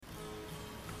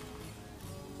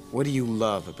What do you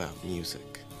love about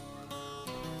music?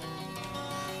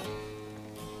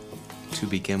 To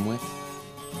begin with,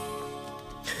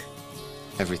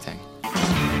 everything.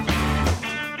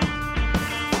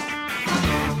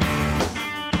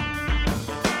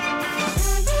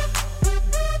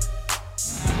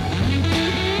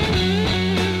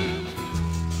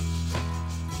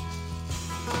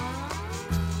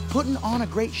 Putting on a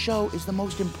great show is the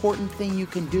most important thing you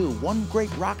can do. One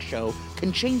great rock show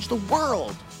can change the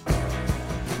world.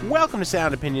 Welcome to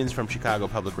Sound Opinions from Chicago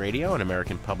Public Radio and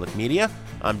American Public Media.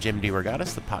 I'm Jim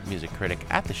DeRogatis, the pop music critic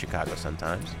at the Chicago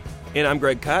Sun-Times. And I'm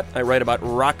Greg Kot. I write about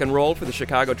rock and roll for the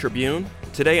Chicago Tribune.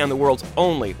 Today on the world's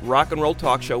only rock and roll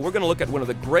talk show, we're going to look at one of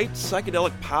the great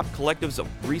psychedelic pop collectives of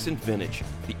recent vintage,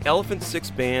 the Elephant Six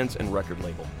Bands and record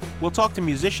label. We'll talk to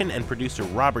musician and producer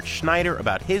Robert Schneider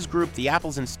about his group, the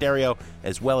Apples in Stereo,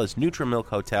 as well as Nutramilk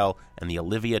Hotel and the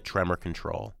Olivia Tremor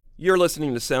Control. You're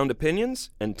listening to Sound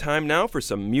Opinions, and time now for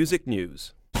some music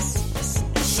news.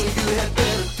 So you had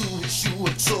better do what you were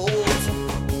told.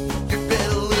 You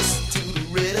better listen to the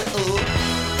radio.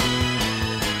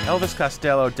 Elvis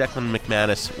Costello, Declan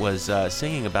McManus was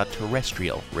singing about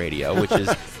terrestrial radio, which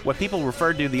is what people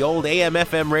referred to the old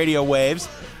AM/FM radio waves.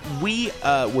 We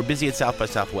were busy at South by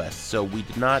Southwest, so we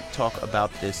did not talk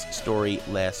about this story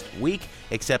last week,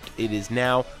 except it is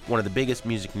now one of the biggest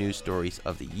music news stories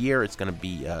of the year. It's going to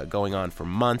be going on for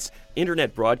months.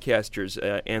 Internet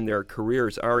broadcasters and their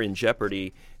careers are in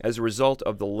jeopardy as a result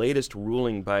of the latest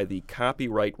ruling by the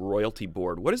Copyright Royalty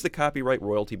Board. What is the Copyright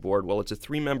Royalty Board? Well, it's a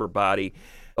three-member body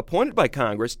appointed by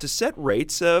Congress to set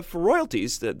rates for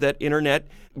royalties that Internet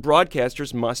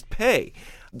broadcasters must pay.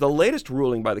 The latest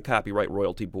ruling by the Copyright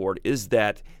Royalty Board is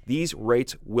that these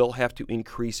rates will have to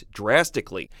increase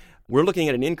drastically. We're looking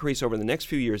at an increase over the next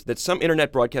few years that some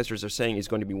Internet broadcasters are saying is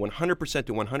going to be 100%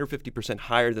 to 150%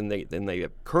 higher than they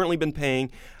have currently been paying.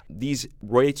 These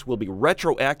rates will be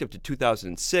retroactive to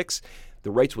 2006. The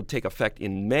rates will take effect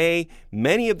in May.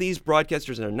 Many of these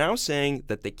broadcasters are now saying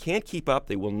that they can't keep up,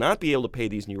 they will not be able to pay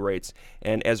these new rates,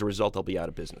 and as a result, they'll be out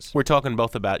of business. We're talking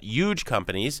both about huge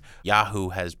companies. Yahoo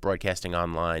has broadcasting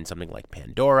online, something like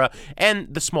Pandora,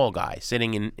 and the small guy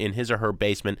sitting in his or her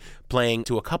basement playing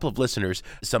to a couple of listeners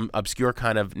some obscure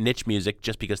kind of niche music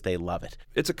just because they love it.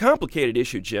 It's a complicated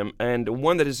issue, Jim, and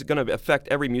one that is going to affect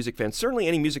every music fan. Certainly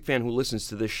any music fan who listens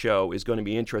to this show is going to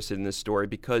be interested in this story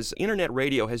because Internet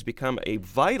radio has become a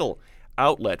vital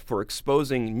outlet for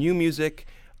exposing new music,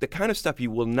 the kind of stuff you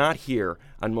will not hear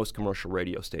on most commercial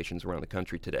radio stations around the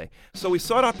country today. So we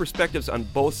sought out perspectives on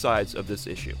both sides of this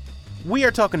issue. We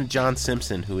are talking to John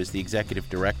Simpson, who is the executive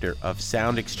director of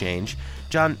Sound Exchange.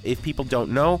 John, if people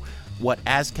don't know what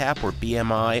ASCAP or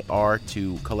BMI are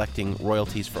to collecting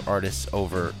royalties for artists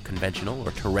over conventional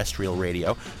or terrestrial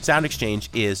radio, Sound Exchange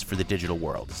is for the digital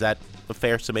world. Is that a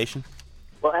fair summation?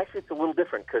 Well, actually, it's a little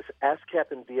different because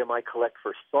ASCAP and BMI collect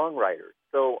for songwriters.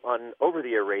 So on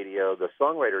over-the-air radio, the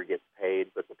songwriter gets paid,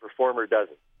 but the performer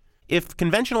doesn't. If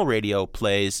conventional radio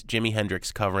plays Jimi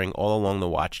Hendrix covering All Along the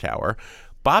Watchtower,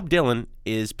 Bob Dylan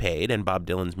is paid, and Bob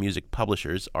Dylan's music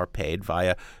publishers are paid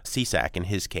via CSAC in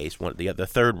his case. The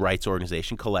third rights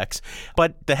organization collects,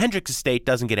 but the Hendrix estate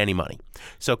doesn't get any money.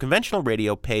 So conventional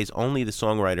radio pays only the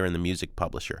songwriter and the music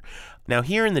publisher. Now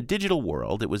here in the digital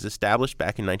world, it was established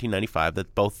back in 1995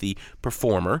 that both the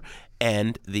performer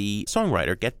and the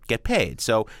songwriter get paid.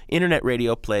 So internet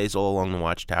radio plays All Along the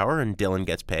Watchtower, and Dylan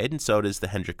gets paid, and so does the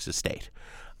Hendrix estate.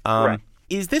 Correct.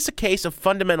 Is this a case of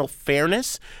fundamental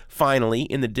fairness, finally,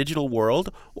 in the digital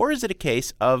world, or is it a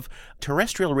case of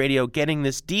terrestrial radio getting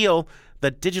this deal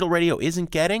that digital radio isn't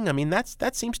getting? I mean,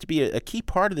 that seems to be a key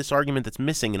part of this argument that's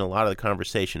missing in a lot of the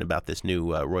conversation about this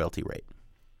new royalty rate.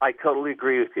 I totally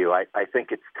agree with you. I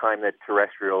think it's time that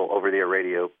terrestrial over-the-air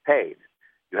radio paid.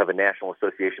 You have a National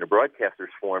Association of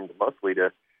Broadcasters formed mostly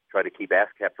to try to keep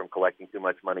ASCAP from collecting too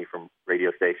much money from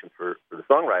radio stations for the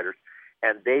songwriters.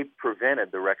 And they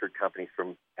prevented the record companies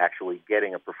from actually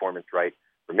getting a performance right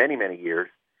for many, many years.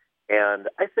 And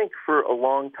I think for a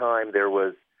long time there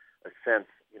was a sense,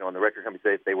 on the record companies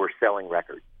that they were selling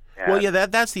records. Well, yeah,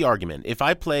 that's the argument. If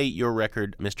I play your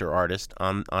record, Mr. Artist,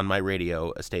 on my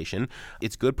radio station,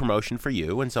 it's good promotion for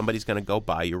you, and somebody's going to go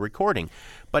buy your recording.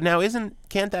 But now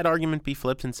can't that argument be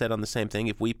flipped and said on the same thing?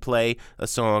 If we play a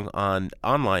song on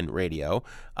online radio,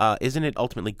 isn't it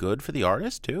ultimately good for the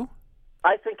artist, too?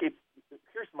 I think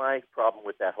here's my problem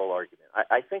with that whole argument.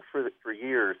 I think for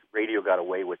years, radio got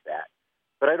away with that.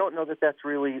 But I don't know that that's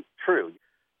really true.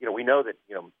 We know that,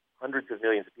 hundreds of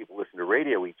millions of people listen to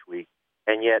radio each week,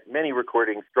 and yet many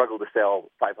recordings struggle to sell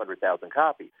 500,000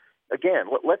 copies. Again,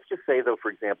 let's just say, though,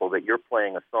 for example, that you're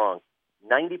playing a song,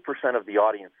 90% of the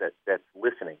audience that's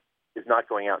listening is not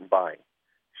going out and buying.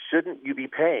 Shouldn't you be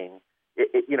paying?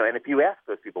 And if you ask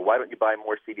those people, why don't you buy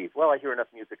more CDs? Well, I hear enough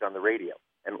music on the radio.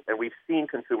 And we've seen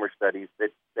consumer studies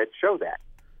that show that.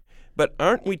 But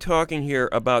aren't we talking here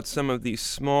about some of these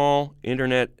small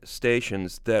internet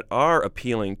stations that are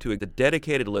appealing to the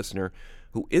dedicated listener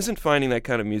who isn't finding that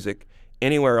kind of music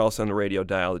anywhere else on the radio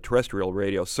dial, the terrestrial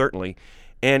radio certainly,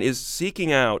 and is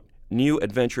seeking out new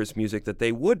adventurous music that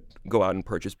they would go out and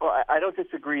purchase? Well, I don't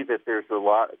disagree that there's a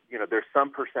lot, there's some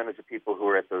percentage of people who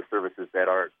are at those services that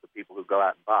are the people who go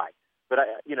out and buy. But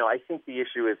I think the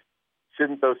issue is,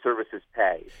 shouldn't those services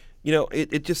pay?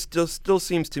 It just still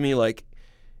seems to me like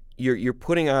you're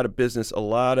putting out of business a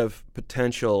lot of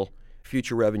potential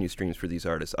future revenue streams for these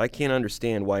artists. I can't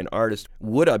understand why an artist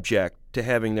would object to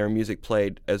having their music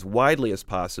played as widely as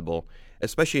possible,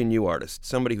 especially a new artist,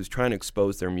 somebody who's trying to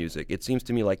expose their music. It seems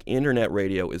to me like internet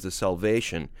radio is the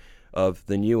salvation of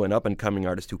the new and up-and-coming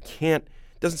artist who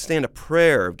doesn't stand a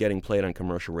prayer of getting played on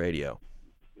commercial radio.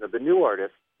 The new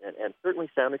artists, and certainly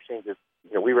Sound Exchanges,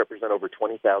 we represent over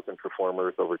 20,000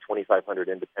 performers, over 2,500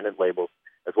 independent labels,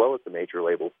 as well as the major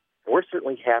labels. And we're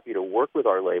certainly happy to work with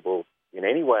our labels in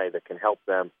any way that can help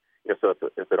them. So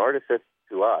if an artist says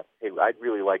to us, hey, I'd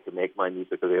really like to make my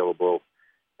music available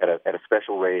at a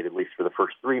special rate, at least for the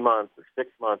first 3 months or 6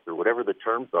 months or whatever the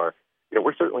terms are,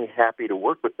 we're certainly happy to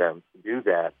work with them to do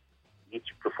that. Each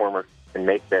performer can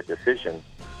make that decision.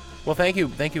 Well, thank you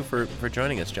for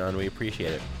joining us, John. We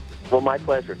appreciate it. Well, my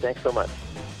pleasure. Thanks so much.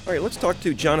 All right, let's talk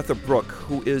to Jonathan Brooke,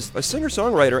 who is a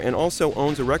singer-songwriter and also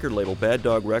owns a record label, Bad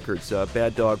Dog Records.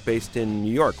 Bad Dog based in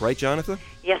New York, right, Jonathan?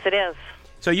 Yes, it is.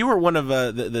 So you were one of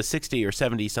the 60 or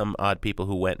 70 some odd people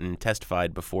who went and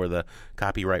testified before the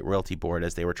Copyright Royalty Board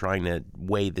as they were trying to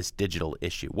weigh this digital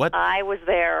issue. I was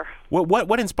there.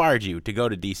 What inspired you to go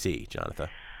to D.C., Jonathan?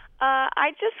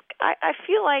 I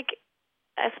feel like,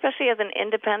 especially as an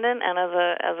independent and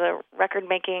as a record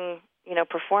making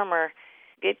performer,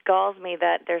 it galls me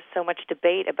that there's so much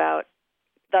debate about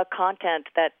the content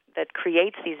that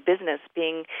creates these business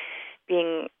being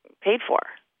paid for.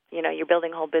 You're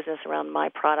building a whole business around my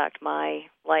product, my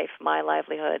life, my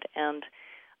livelihood, and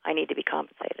I need to be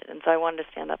compensated. And so I wanted to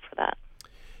stand up for that.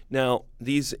 Now,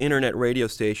 these internet radio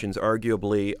stations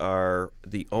arguably are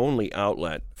the only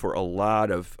outlet for a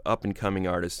lot of up-and-coming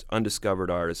artists,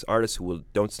 undiscovered artists who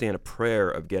don't stand a prayer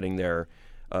of getting their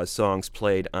songs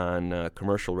played on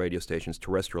commercial radio stations,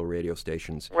 terrestrial radio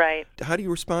stations. Right. How do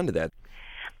you respond to that?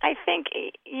 I think,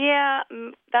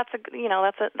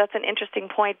 that's an interesting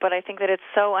point, but I think that it's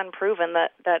so unproven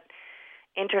that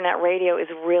internet radio is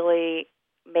really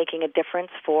making a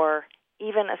difference for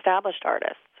even established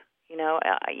artists.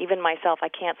 Even myself, I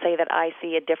can't say that I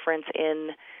see a difference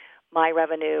in my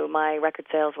revenue, my record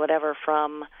sales, whatever,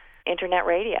 from internet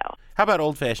radio. How about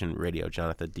old-fashioned radio,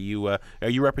 Jonathan? Are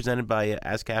you represented by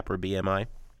ASCAP or BMI?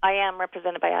 I am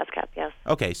represented by ASCAP, yes.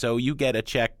 Okay, so you get a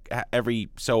check every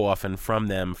so often from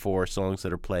them for songs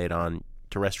that are played on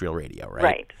terrestrial radio, right?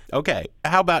 Right. Okay.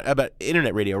 How about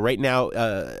internet radio? Right now,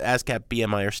 ASCAP,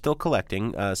 BMI are still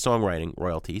collecting songwriting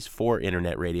royalties for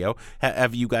internet radio.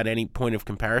 Have you got any point of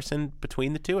comparison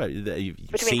between the two?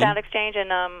 Between Sound Exchange and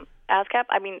ASCAP?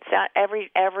 I mean,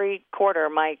 every quarter,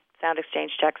 my Sound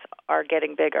Exchange checks are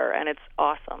getting bigger, and it's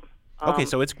awesome. Okay,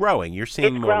 so it's growing. You're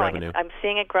seeing more growing. revenue. I'm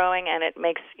seeing it growing, and it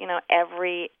makes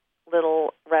every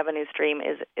little revenue stream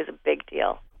is a big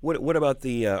deal. What about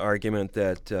the argument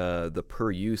that the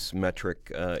per-use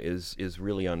metric is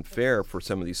really unfair for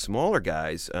some of these smaller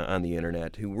guys on the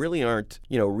internet who really aren't,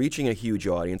 reaching a huge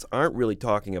audience, aren't really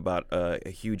talking about a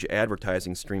huge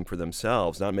advertising stream for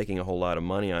themselves, not making a whole lot of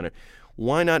money on it?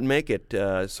 Why not make it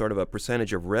sort of a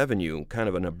percentage of revenue, kind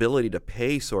of an ability to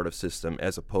pay sort of system,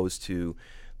 as opposed to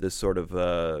this sort of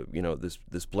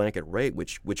this blanket rate,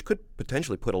 which could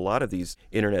potentially put a lot of these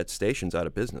internet stations out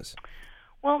of business?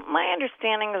 Well, my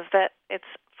understanding is that it's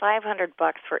 $500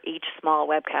 for each small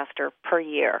webcaster per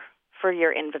year for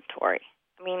your inventory.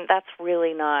 I mean, that's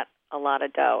really not a lot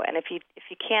of dough. And if you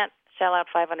can't shell out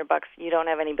 $500, you don't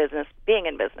have any business being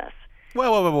in business.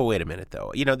 Well, wait a minute,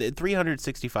 though. The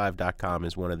 365.com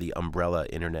is one of the umbrella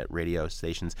internet radio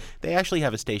stations. They actually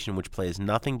have a station which plays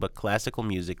nothing but classical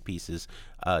music pieces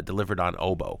delivered on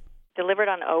oboe. Delivered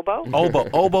on oboe?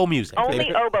 Oboe music.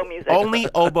 Only oboe music. Only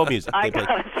oboe music. I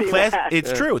gotta see that.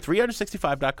 It's true.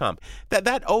 365.com.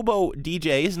 That oboe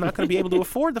DJ is not going to be able to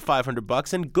afford the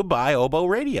 $500, and goodbye oboe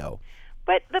radio.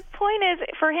 But the point is,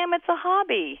 for him, it's a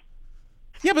hobby.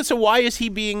 Yeah, but so why is he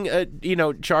being,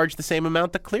 charged the same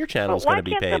amount that Clear Channel is going to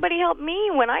be Why paid? can't somebody help me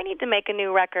when I need to make a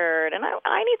new record? And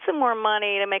I need some more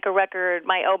money to make a record,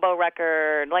 my oboe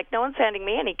record. Like, no one's handing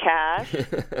me any cash.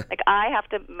 Like, I have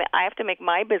to make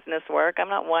my business work. I'm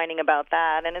not whining about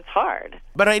that, and it's hard.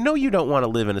 But I know you don't want to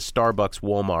live in a Starbucks,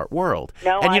 Walmart world.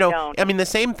 No, and, I don't. I mean, the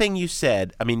same thing you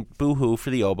said. I mean, boo-hoo for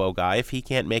the oboe guy if he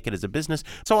can't make it as a business.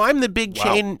 So I'm the big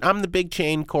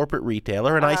chain corporate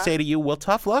retailer, and I say to you, well,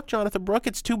 tough luck, Jonathan Brooke.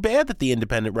 It's too bad that the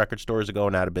independent record stores are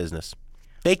going out of business.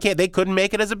 They couldn't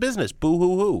make it as a business.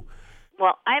 Boo-hoo-hoo.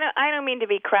 Well, I don't mean to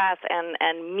be crass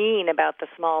and mean about the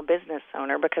small business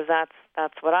owner, because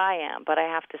that's what I am. But I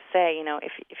have to say,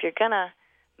 if you're gonna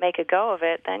make a go of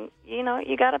it, then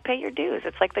you got to pay your dues.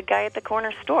 It's like the guy at the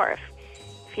corner store.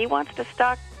 If he wants to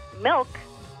stock milk,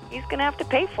 he's gonna have to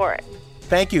pay for it.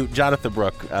 Thank you, Jonathan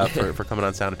Brooke, for coming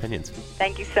on Sound Opinions.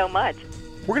 Thank you so much.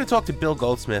 We're going to talk to Bill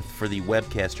Goldsmith for the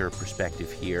webcaster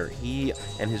perspective here. He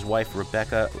and his wife,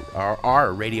 Rebecca,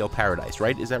 are Radio Paradise,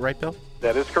 right? Is that right, Bill?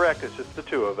 That is correct. It's just the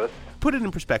two of us. Put it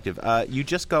in perspective. You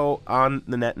just go on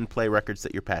the net and play records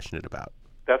that you're passionate about.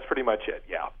 That's pretty much it,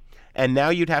 yeah. And now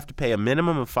you'd have to pay a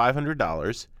minimum of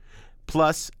 $500,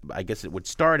 plus, I guess it would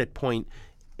start at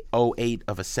 0.08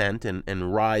 of a cent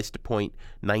and rise to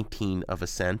 0.19 of a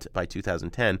cent by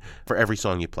 2010 for every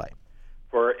song you play.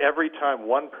 For every time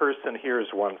one person hears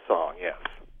one song, yes.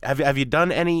 Have you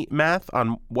done any math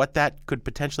on what that could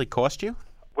potentially cost you?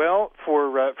 Well,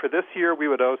 for this year, we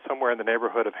would owe somewhere in the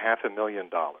neighborhood of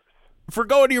 $500,000. For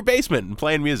going to your basement and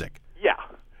playing music? Yeah.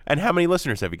 And how many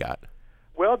listeners have you got?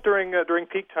 Well, during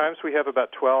peak times, we have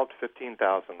about 12 to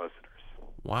 15,000 listeners.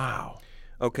 Wow.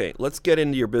 Okay, let's get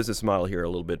into your business model here a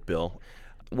little bit, Bill.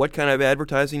 What kind of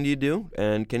advertising do you do?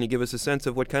 And can you give us a sense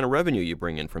of what kind of revenue you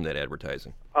bring in from that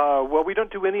advertising? Well, we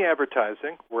don't do any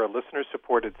advertising. We're a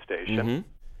listener-supported station. Mm-hmm.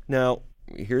 Now,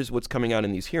 here's what's coming out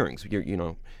in these hearings.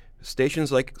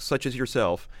 Stations such as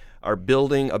yourself are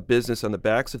building a business on the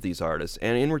backs of these artists,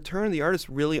 and in return, the artists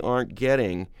really aren't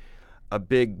getting a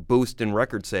big boost in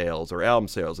record sales or album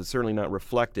sales. It's certainly not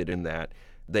reflected in that,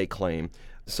 they claim.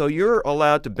 So you're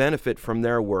allowed to benefit from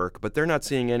their work, but they're not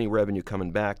seeing any revenue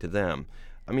coming back to them.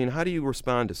 I mean, how do you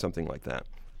respond to something like that?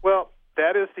 Well,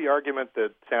 that is the argument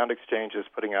that Sound Exchange is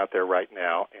putting out there right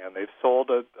now, and they've sold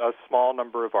a small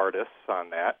number of artists on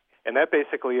that. And that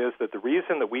basically is that the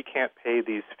reason that we can't pay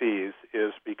these fees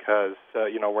is because,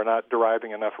 we're not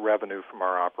deriving enough revenue from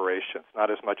our operations,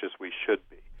 not as much as we should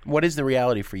be. What is the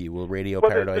reality for you? Will Radio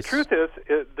Paradise?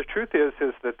 The truth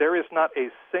is that there is not a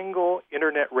single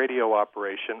internet radio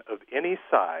operation of any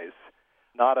size,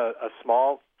 not a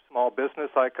small business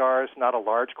like ours, not a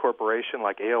large corporation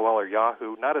like AOL or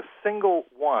Yahoo, not a single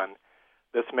one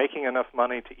that's making enough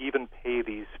money to even pay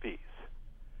these fees.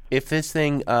 If this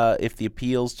thing, if the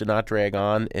appeals do not drag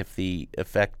on, if the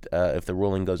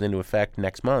ruling goes into effect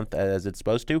next month as it's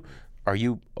supposed to, are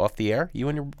you off the air? You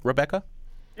and Rebecca?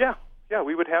 Yeah,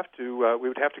 we would have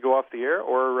to go off the air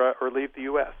or leave the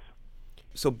U.S.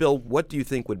 So, Bill, what do you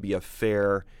think would be a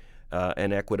fair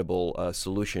and equitable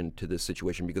solution to this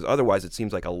situation? Because otherwise, it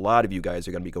seems like a lot of you guys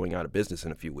are going to be going out of business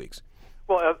in a few weeks.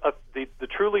 Well, the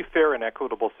truly fair and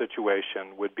equitable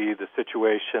situation would be the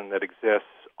situation that exists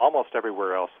almost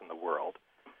everywhere else in the world,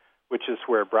 which is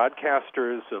where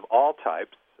broadcasters of all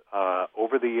types,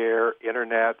 over the air,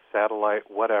 internet, satellite,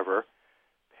 whatever,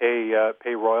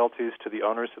 pay royalties to the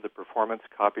owners of the performance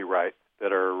copyright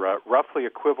that are roughly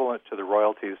equivalent to the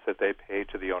royalties that they pay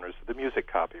to the owners of the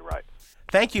music copyright.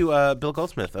 Thank you, Bill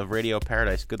Goldsmith of Radio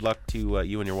Paradise. Good luck to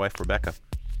you and your wife, Rebecca.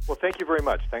 Well, thank you very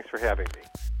much. Thanks for having me.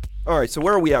 All right, so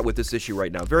where are we at with this issue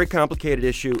right now? Very complicated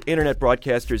issue. Internet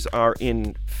broadcasters are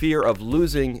in fear of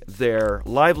losing their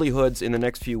livelihoods in the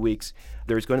next few weeks.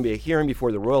 There's going to be a hearing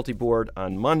before the Royalty Board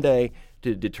on Monday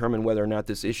to determine whether or not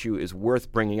this issue is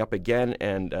worth bringing up again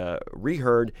and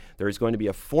reheard. There is going to be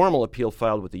a formal appeal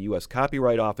filed with the U.S.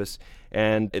 Copyright Office,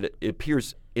 and it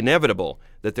appears inevitable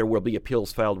that there will be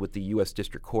appeals filed with the U.S.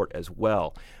 District Court as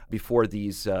well before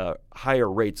these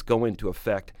higher rates go into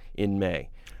effect in May.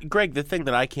 Greg, the thing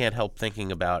that I can't help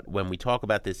thinking about when we talk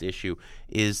about this issue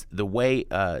is the way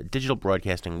digital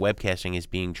broadcasting, webcasting is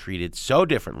being treated so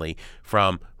differently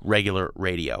from regular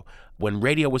radio. When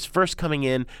radio was first coming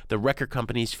in, the record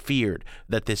companies feared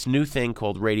that this new thing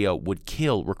called radio would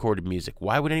kill recorded music.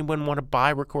 Why would anyone want to buy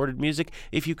recorded music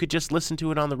if you could just listen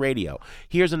to it on the radio?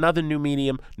 Here's another new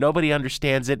medium. Nobody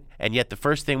understands it, and yet the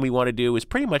first thing we want to do is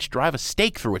pretty much drive a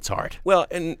stake through its heart. Well,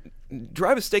 and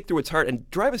drive a stake through its heart, and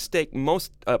drive a stake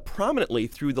most prominently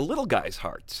through the little guys'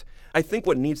 hearts. I think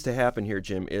what needs to happen here,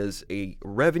 Jim, is a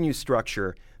revenue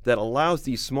structure that allows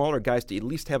these smaller guys to at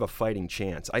least have a fighting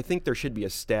chance. I think there should be a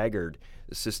staggered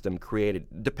system created,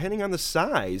 depending on the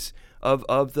size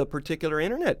of the particular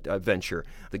internet venture.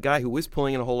 The guy who is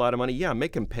pulling in a whole lot of money, yeah,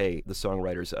 make him pay the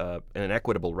songwriters an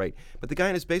equitable rate. But the guy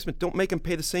in his basement, don't make him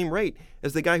pay the same rate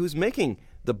as the guy who's making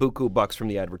the buku bucks from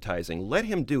the advertising. Let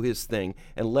him do his thing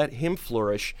and let him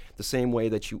flourish the same way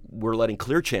that you were letting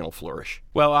Clear Channel flourish.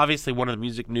 Well, obviously one of the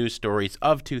music news stories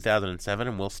of 2007,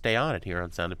 and we'll stay on it here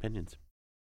on Sound Opinions.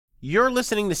 You're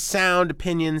listening to Sound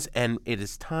Opinions, and it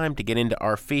is time to get into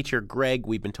our feature. Greg,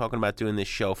 we've been talking about doing this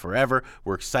show forever.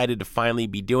 We're excited to finally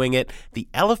be doing it. The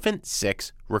Elephant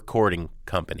Six Recording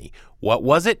Company. What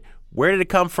was it? Where did it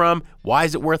come from? Why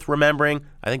is it worth remembering?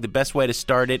 I think the best way to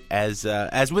start it, as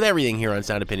with everything here on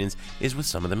Sound Opinions, is with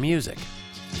some of the music.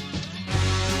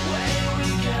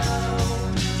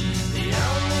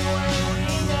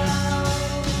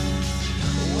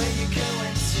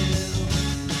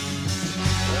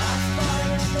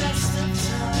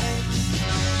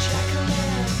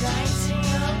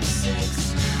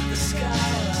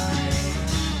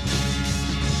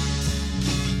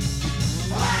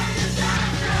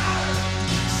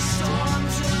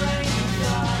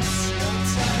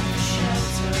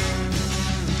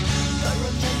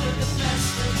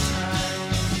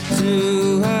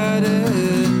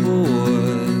 Two-headed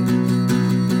boy,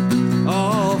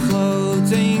 all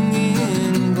floating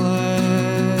in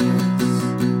glass.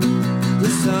 The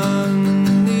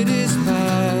sun, it is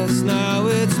past, now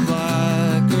it's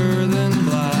blacker than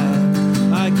black.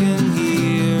 I can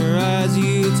hear as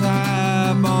you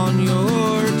tap on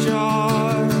your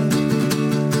jar,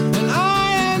 and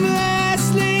I am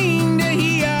listening to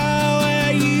hear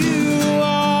where you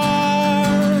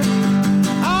are.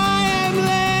 I am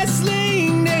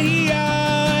listening to hear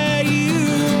where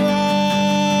you are.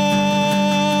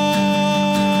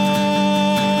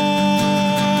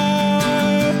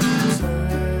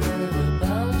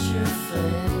 About your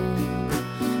fate,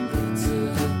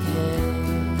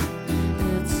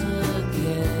 it's a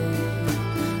game,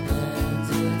 and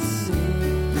it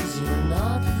seems you're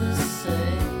not the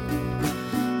same.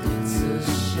 It's a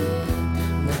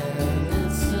shame, man,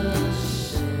 it's a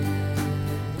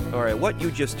shame. All right, what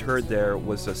you just heard there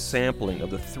was a sampling of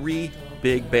the three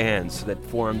big bands that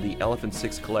formed the Elephant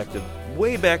Six Collective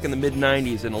way back in the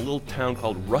mid-'90s in a little town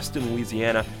called Ruston,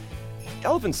 Louisiana.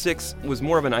 Elephant Six was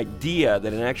more of an idea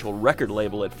than an actual record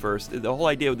label at first. The whole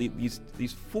idea of these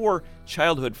four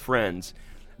childhood friends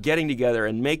getting together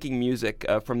and making music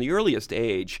from the earliest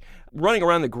age, running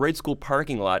around the grade school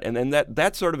parking lot, and then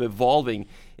that sort of evolving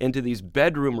into these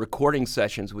bedroom recording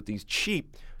sessions with these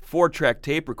cheap 4-track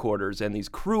tape recorders and these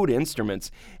crude instruments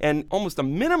and almost a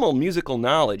minimal musical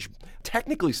knowledge,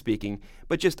 technically speaking,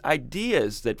 but just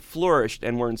ideas that flourished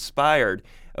and were inspired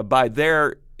by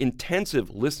their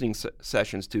intensive listening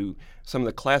sessions to some of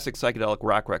the classic psychedelic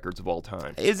rock records of all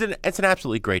time. It's an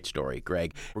absolutely great story,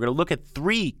 Greg. We're going to look at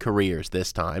 3 careers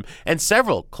this time and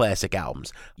several classic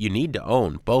albums. You need to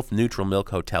own both Neutral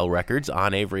Milk Hotel records,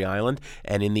 On Avery Island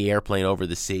and In the Airplane Over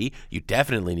the Sea. You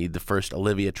definitely need the first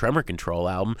Olivia Tremor Control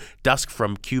album, Dusk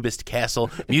from Cubist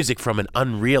Castle, music from an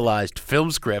unrealized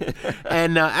film script.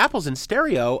 And Apples in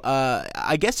Stereo,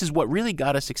 I guess, is what really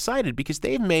got us excited because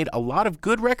they've made a lot of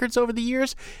good records over the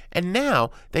years, and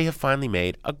now they have finally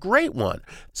made a great one.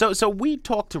 So we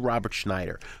talked to Robert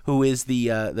Schneider, who is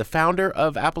the founder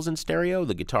of Apples in Stereo,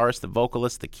 the guitarist, the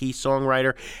vocalist, the key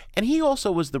songwriter, and he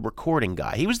also was the recording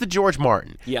guy. He was the George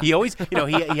Martin. Yeah. He always,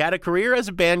 he had a career as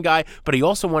a band guy, but he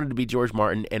also wanted to be George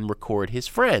Martin and record his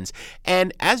friends.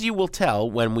 And as you will tell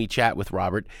when we chat with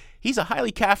Robert, he's a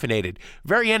highly caffeinated,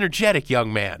 very energetic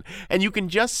young man. And you can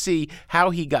just see how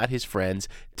he got his friends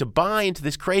to buy into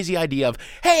this crazy idea of,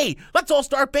 hey, let's all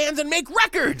start bands and make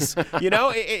records.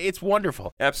 It's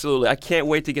wonderful. Absolutely. I can't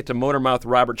wait to get to Motormouth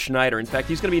Robert Schneider. In fact,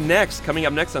 he's going to be coming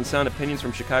up next on Sound Opinions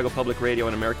from Chicago Public Radio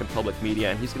and American Public Media,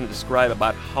 and he's going to describe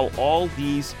about how all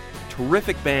these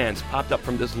terrific bands popped up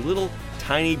from this little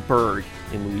tiny burg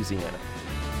in Louisiana.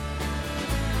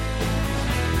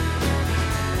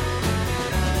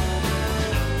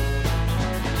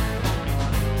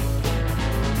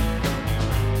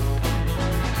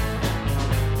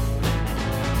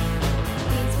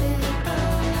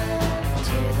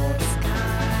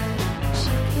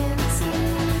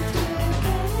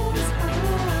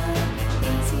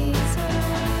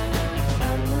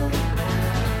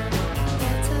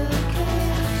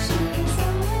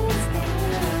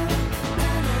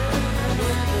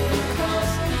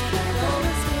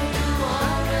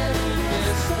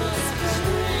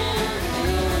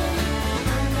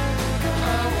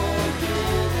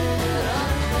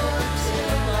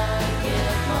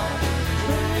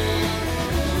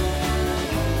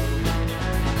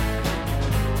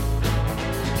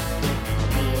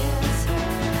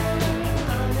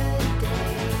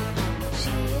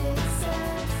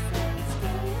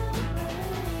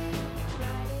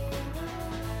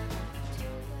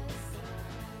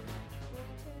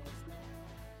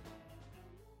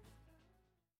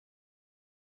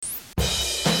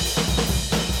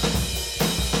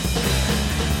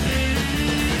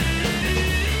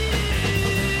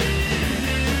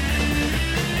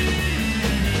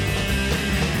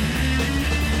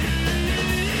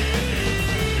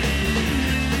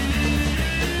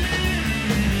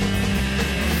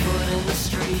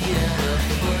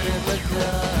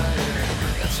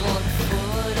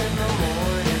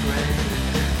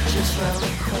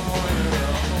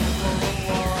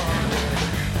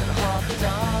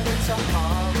 a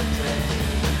holiday.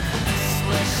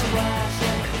 Splish splash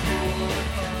in the pool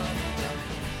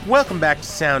of Welcome back to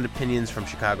Sound Opinions from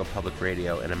Chicago Public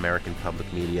Radio and American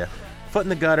Public Media. Foot in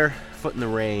the Gutter, Foot in the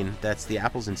Rain. That's the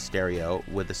Apples in Stereo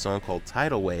with a song called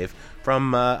Tidal Wave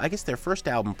from, I guess, their first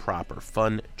album proper,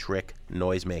 Fun Trick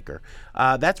Noisemaker.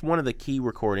 That's one of the key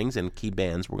recordings and key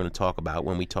bands we're going to talk about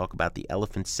when we talk about the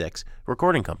Elephant Six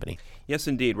Recording Company. Yes,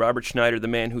 indeed. Robert Schneider, the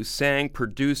man who sang,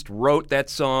 produced, wrote that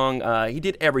song. He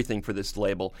did everything for this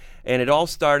label. And it all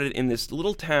started in this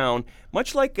little town,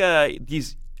 much like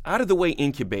these out-of-the-way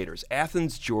incubators,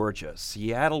 Athens, Georgia,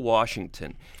 Seattle,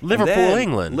 Washington. Liverpool,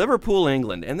 England. Liverpool,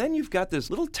 England. And then you've got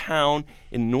this little town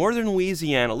in northern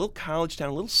Louisiana, a little college town,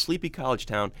 a little sleepy college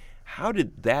town. How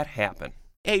did that happen?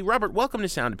 Hey, Robert, welcome to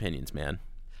Sound Opinions, man.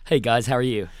 Hey guys, how are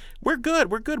you? We're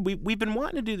good. We've been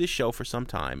wanting to do this show for some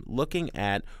time, looking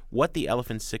at what the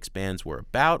Elephant Six bands were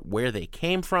about, where they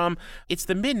came from. It's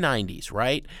the mid-'90s,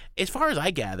 right? As far as I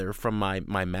gather from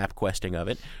my map questing of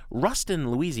it,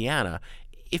 Ruston, Louisiana,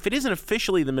 if it isn't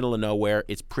officially the middle of nowhere,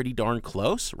 it's pretty darn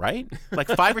close, right? Like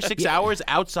 5 or 6 hours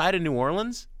outside of New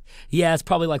Orleans? Yeah, it's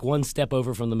probably like one step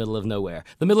over from the middle of nowhere.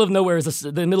 The middle of nowhere is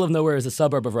a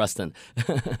suburb of Ruston.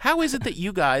 How is it that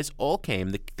you guys all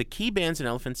came, the key bands in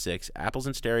Elephant Six, Apples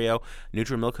in Stereo,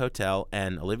 Neutral Milk Hotel,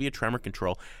 and Olivia Tremor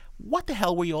Control, what the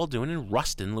hell were you all doing in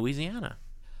Ruston, Louisiana?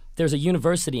 There's a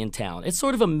university in town. It's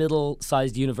sort of a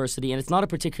middle-sized university, and it's not a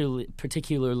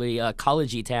particularly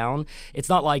college-y town. It's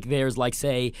not like there's, like,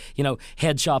 say,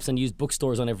 head shops and used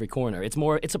bookstores on every corner. It's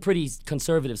a pretty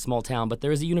conservative small town, but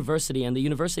there is a university, and the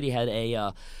university had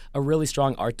a really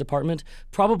strong art department.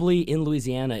 Probably in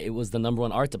Louisiana, it was the number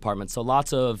one art department. So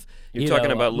lots of You're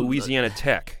talking about Louisiana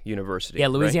Tech University. Yeah,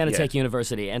 Louisiana right? Tech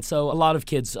University. And so a lot of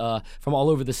kids from all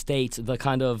over the state, the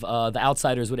kind of the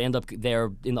outsiders would end up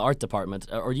there in the art department,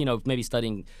 or maybe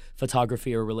studying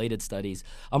photography or related studies.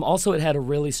 Also, it had a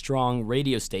really strong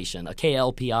radio station. A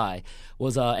KLPI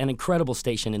was an incredible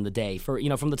station in the day.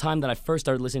 From the time that I first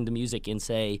started listening to music in,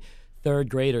 say,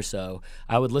 third grade or so,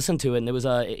 I would listen to it, and it was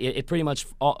it pretty much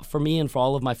for me and for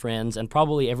all of my friends and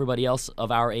probably everybody else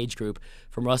of our age group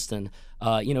from Ruston.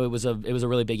 It was a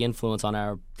really big influence on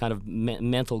our kind of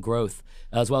mental growth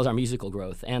as well as our musical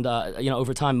growth. And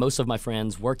over time, most of my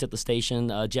friends worked at the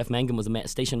station. Jeff Mangum was a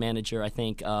station manager, I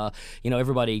think.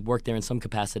 Everybody worked there in some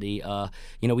capacity.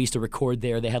 We used to record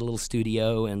there. They had a little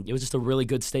studio, and it was just a really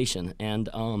good station. And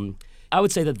I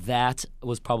would say that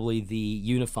was probably the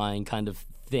unifying kind of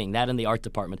thing, that and the art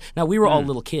department. Now, we were all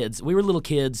little kids. We were little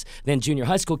kids, then junior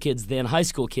high school kids, then high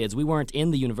school kids. We weren't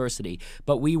in the university,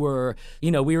 but we were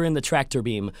in the tractor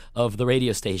beam of the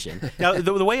radio station. Now,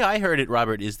 the way I heard it,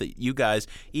 Robert, is that you guys,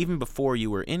 even before you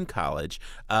were in college,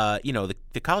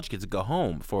 the college kids would go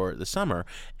home for the summer,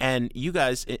 and you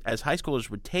guys, as high schoolers,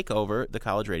 would take over the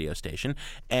college radio station,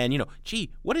 and,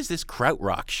 what is this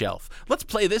krautrock shelf? Let's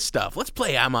play this stuff. Let's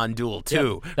play Amon Duel,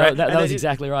 too. Yep. Right? That was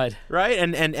exactly right. Right?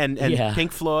 And Yeah.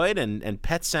 Pink Floyd and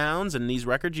Pet Sounds and these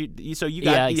records. You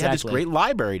exactly. had this great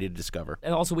library to discover.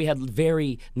 And also we had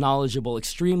very knowledgeable,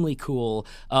 extremely cool,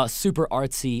 super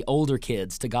artsy older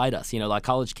kids to guide us, like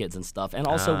college kids and stuff. And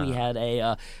also we had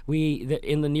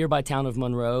in the nearby town of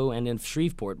Monroe and in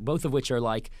Shreveport, both of which are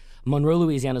like Monroe,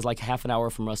 Louisiana is like half an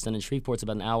hour from Ruston, and Shreveport's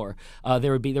about an hour.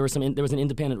 There was an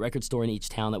independent record store in each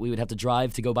town that we would have to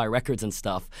drive to go buy records and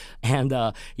stuff. And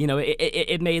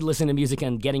it made listening to music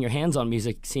and getting your hands on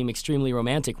music seem extremely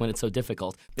romantic when it's so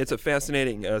difficult. It's a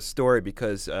fascinating story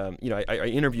because I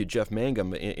interviewed Jeff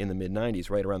Mangum in the mid '90s,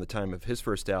 right around the time of his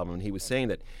first album, and he was saying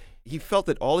that he felt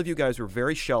that all of you guys were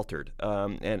very sheltered,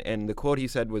 and the quote he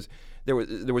said was, there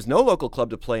was no local club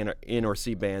to play in or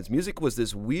see bands. Music was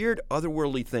this weird,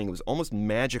 otherworldly thing. It was almost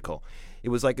magical. It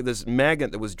was like this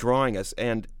magnet that was drawing us,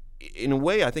 and in a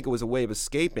way, I think it was a way of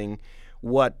escaping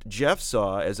what Jeff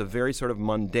saw as a very sort of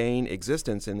mundane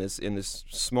existence in this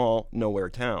small nowhere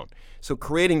town. So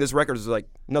creating this record was like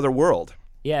another world.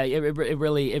 Yeah, it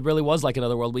really was like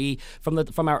another world. We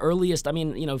from our earliest,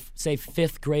 say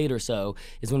 5th grade or so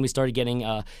is when we started getting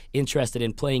interested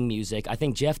in playing music. I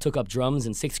think Jeff took up drums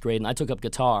in 6th grade and I took up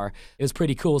guitar. It was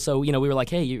pretty cool. So we were like,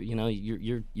 hey,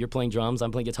 you're playing drums,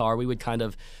 I'm playing guitar. We would kind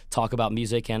of talk about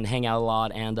music and hang out a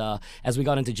lot. And as we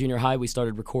got into junior high, we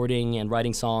started recording and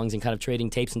writing songs and kind of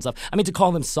trading tapes and stuff. To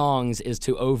call them songs is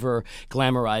to over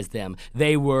glamorize them.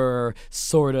 They were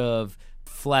sort of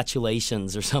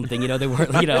flatulations or something. They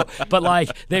weren't, but like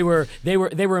they were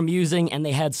amusing, and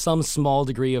they had some small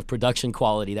degree of production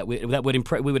quality that we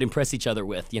would impress each other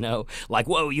with. Like,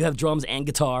 whoa, you have drums and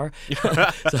guitar.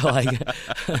 So like,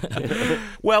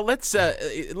 well,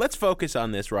 let's focus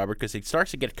on this, Robert, because it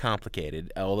starts to get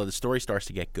complicated. Although the story starts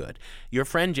to get good. Your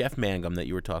friend Jeff Mangum that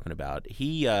you were talking about,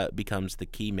 he becomes the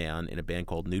key man in a band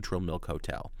called Neutral Milk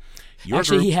Hotel.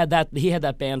 Actually, he had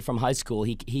that band from high school.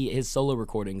 His solo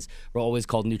recordings were always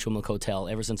called Neutral Milk Hotel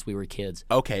ever since we were kids.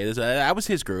 Okay, that was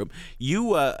his group.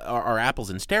 You are Apples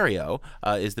in Stereo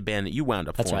is the band that you wound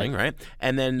up forming, right?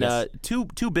 And then Yes.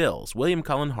 two Bills, William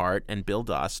Cullen Hart and Bill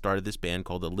Doss, started this band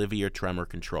called Olivia Tremor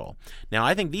Control. Now,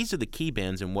 I think these are the key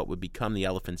bands in what would become the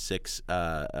Elephant Six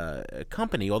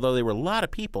company. Although there were a lot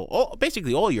of people,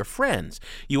 basically all your friends,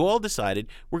 you all decided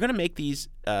we're going to make these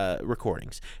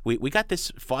recordings. We got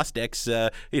this Fostex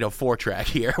 4-track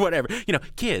here, whatever.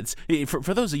 Kids,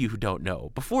 for those of you who don't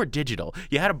know, before digital,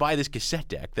 you had to buy this cassette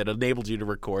deck that enabled you to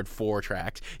record 4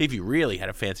 tracks. If you really had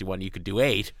a fancy one, you could do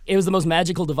 8. It was the most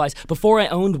magical device. Before I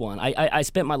owned one, I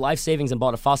spent my life savings and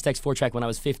bought a Fostex 4-track when I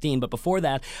was 15. But before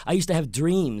that, I used to have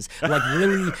dreams, like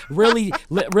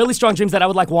really strong dreams that I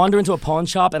would like wander into a pawn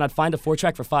shop and I'd find a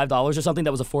 4-track for $5 or something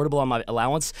that was affordable on my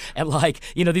allowance. And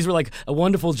these were like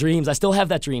wonderful dreams. I still have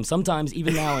that dream sometimes,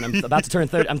 even now, and I'm about to turn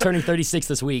 30. I'm turning 36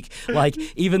 this week. Like,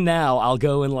 even now, I'll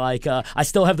go and I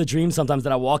still have the dream sometimes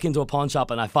that I walk into a pawn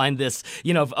shop and I find this,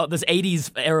 this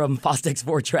 80s era Fostex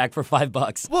 4-track for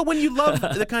 $5. Well, when you love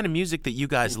the kind of music that you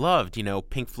guys loved,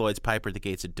 Pink Floyd's Piper at the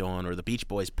Gates of Dawn, or the Beach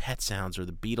Boys' Pet Sounds, or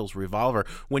the Beatles' Revolver,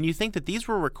 when you think that these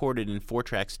were recorded in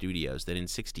 4-track studios that in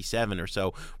 67 or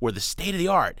so were the state of the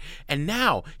art, and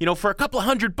now, for a couple of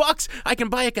 $100, I can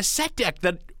buy a cassette deck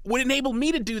that would enable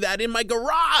me to do that in my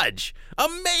garage.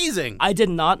 Amazing. I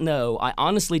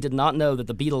honestly did not know that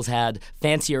the Beatles had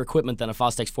fancier equipment than a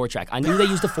Fostex 4-track. I knew they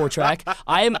used a 4-track.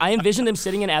 I envisioned them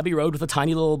sitting in Abbey Road with a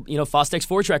tiny little, Fostex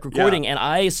 4-track recording, and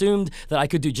I assumed that I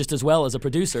could do just as well as a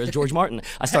producer as George Martin.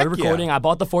 I started recording. Yeah. I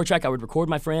bought the 4-track. I would record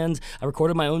my friends. I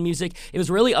recorded my own music. It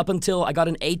was really up until I got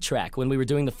an 8-track when we were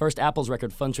doing the first Apples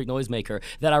record, Fun Trick Noisemaker,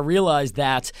 that I realized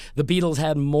that the Beatles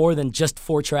had more than just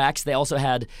 4 tracks. They also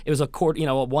had, it was a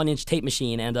 1-inch tape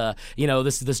machine and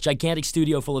this gigantic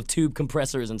studio full of tube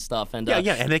compressors and stuff. And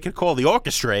and they could call the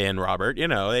orchestra in, Robert.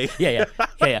 I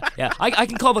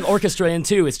can call the orchestra in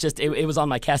too. It's just it was on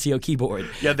my Casio keyboard.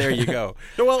 Yeah, there you go.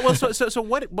 Well, so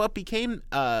what became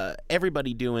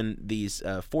everybody doing these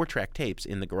 4-track tapes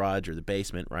in the garage or the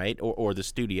basement, right, or the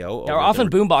studio? Or often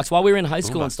boombox. While we were in high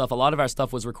school and stuff, a lot of our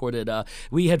stuff was recorded.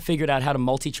 We had figured out how to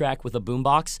multi-track with a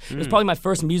boombox. It was probably my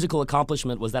first musical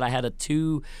accomplishment was that I had a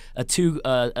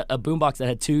boombox that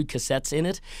had 2 cassettes in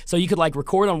it. So you could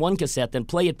record on one cassette, then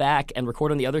play it back and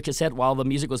record on the other cassette while the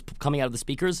music was coming out of the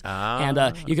speakers. And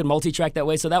you could multi-track that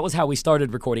way. So that was how we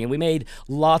started recording. And we made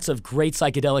lots of great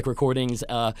psychedelic recordings,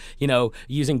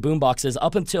 using boomboxes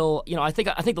up until, I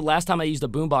think the last time I used a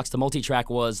boombox to multi-track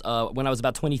was when I was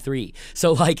about 23.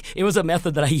 So it was a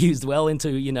method that I used well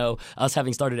into, us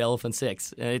having started Elephant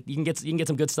Six. You can get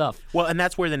some good stuff. Well, and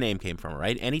that's where the name came from,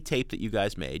 right? Any tape that you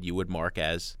guys made, you would mark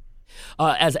as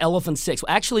Elephant Six.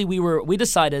 Actually, we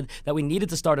decided that we needed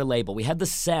to start a label. We had the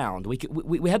sound.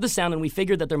 We had the sound, and we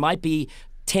figured that there might be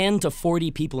 10 to 40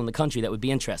 people in the country that would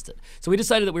be interested. So we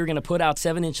decided that we were going to put out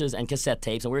 7 inches and cassette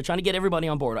tapes, and we were trying to get everybody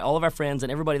on board, all of our friends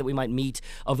and everybody that we might meet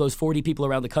of those 40 people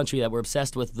around the country that were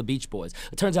obsessed with the Beach Boys.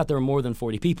 It turns out there were more than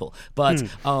 40 people. But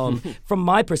from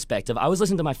my perspective, I was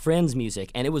listening to my friends'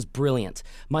 music, and it was brilliant.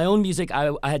 My own music,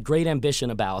 I had great ambition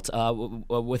about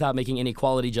without making any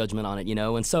quality judgment on it,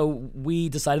 and so we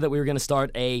decided that we were going to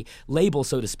start a label,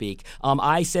 so to speak.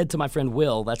 I said to my friend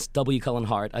Will, that's W. Cullen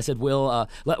Hart, I said, Will,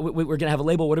 we're going to have a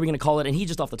label. What are we going to call it? And he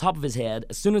just off the top of his head,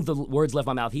 as soon as the words left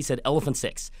my mouth, he said Elephant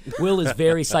Six. Will is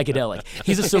very psychedelic.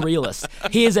 He's a surrealist.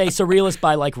 He is a surrealist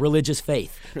by religious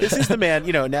faith. This is the man,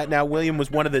 now William was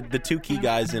one of the 2 key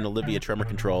guys in Olivia Tremor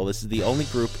Control. This is the only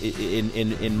group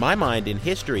in my mind in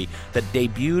history that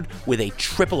debuted with a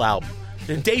triple album.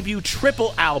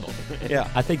 Triple album. Yeah.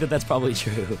 I think that's probably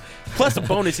true. Plus a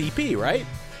bonus EP, right?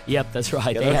 Yep, that's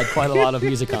right. They had quite a lot of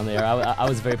music on there. I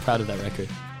was very proud of that record.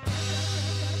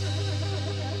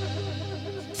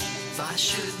 If I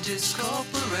should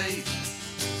discorporate,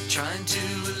 trying to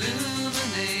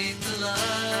illuminate the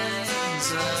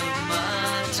lines of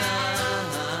my time,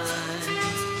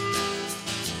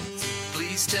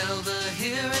 please tell the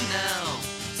here and now,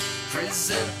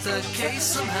 present the case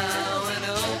somehow and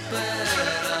open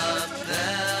up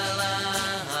their lines.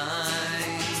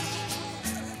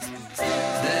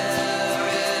 There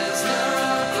is no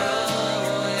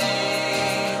growing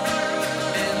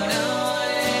in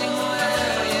knowing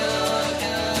where you're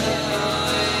going.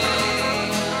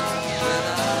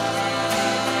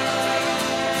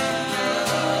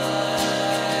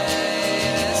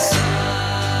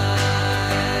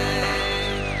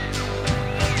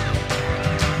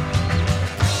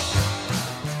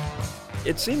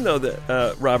 It seemed, though,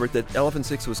 that, Robert, that Elephant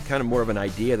Six was kind of more of an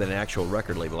idea than an actual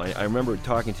record label. I remember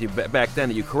talking to you back then,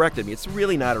 and you corrected me. It's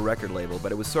really not a record label,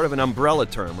 but it was sort of an umbrella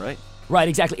term, right? Right,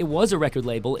 exactly. It was a record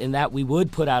label in that we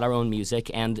would put out our own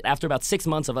music, and after about 6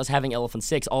 months of us having Elephant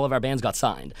Six, all of our bands got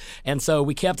signed. And so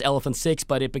we kept Elephant Six,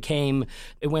 but it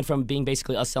went from being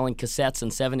basically us selling cassettes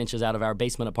and 7 inches out of our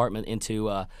basement apartment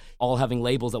into all having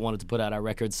labels that wanted to put out our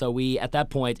records. So we, at that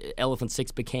point, Elephant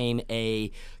Six became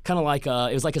a kind of like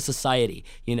it was like a society,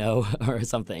 or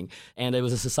something. And it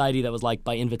was a society that was like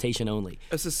by invitation only.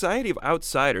 A society of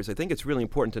outsiders. I think it's really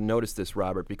important to notice this,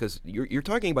 Robert, because you're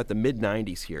talking about the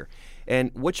mid-'90s here.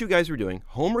 And what you guys were doing,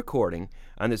 home recording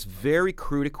on this very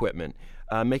crude equipment,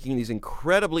 making these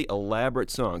incredibly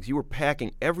elaborate songs. You were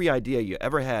packing every idea you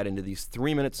ever had into these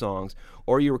 3-minute songs,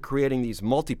 or you were creating these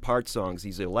multi-part songs,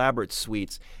 these elaborate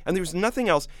suites. And there was nothing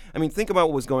else. I mean, think about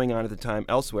what was going on at the time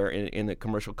elsewhere in the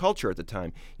commercial culture at the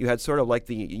time. You had sort of like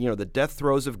the death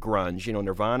throes of grunge.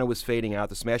 Nirvana was fading out.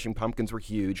 The Smashing Pumpkins were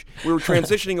huge. We were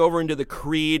transitioning over into the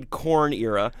Creed, Korn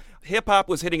era. Hip-hop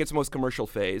was hitting its most commercial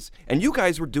phase. And you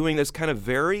guys were doing this kind of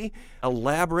very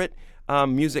elaborate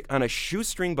music on a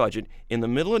shoestring budget in the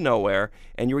middle of nowhere,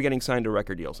 and you were getting signed to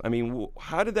record deals. I mean,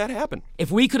 how did that happen? If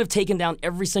we could have taken down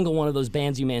every single one of those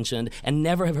bands you mentioned and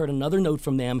never have heard another note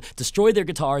from them, destroyed their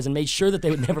guitars, and made sure that they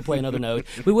would never play another note,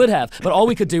 we would have. But all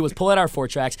we could do was pull out our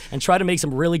 4-tracks and try to make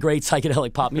some really great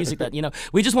psychedelic pop music that,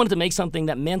 we just wanted to make something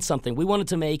that meant something. We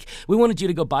wanted you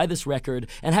to go buy this record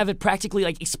and have it practically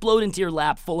like explode into your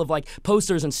lap full of like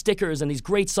posters and stickers and these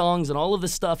great songs and all of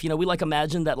this stuff. We like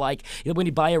imagined that like when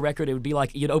you buy a record, it would be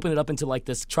like you'd open it up into like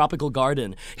this tropical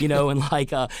garden, and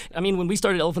like when we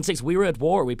started Elephant Six, we were at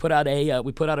war. We put out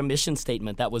a mission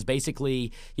statement that was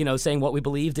basically saying what we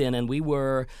believed in, and we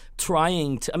were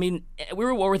trying to. We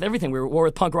were at war with everything. We were at war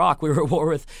with punk rock. We were at war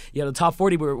with the top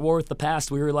 40. We were at war with the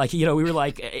past. We were like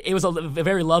it was a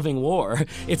very loving war.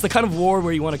 It's the kind of war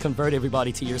where you want to convert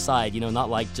everybody to your side, not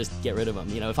like just get rid of them.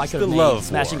 If I could have made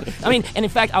Smashing, and in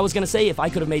fact, I was going to say if I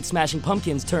could have made Smashing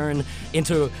Pumpkins turn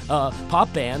into a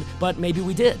pop band, but maybe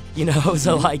we did,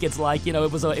 So like it's like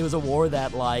it was a war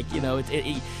that like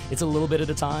it's a little bit at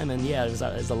a time, and yeah,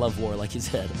 it's a love war, like you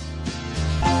said.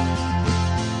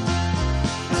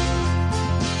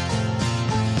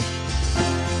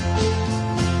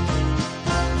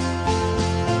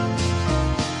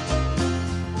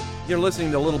 You're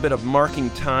listening to a little bit of Marking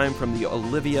Time from the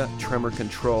Olivia Tremor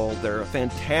Control. They're a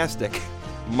fantastic,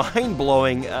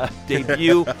 mind-blowing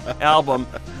debut album.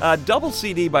 Double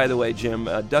CD, by the way, Jim,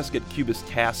 Dusk at Cubist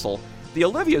Castle. The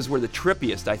Olivias were the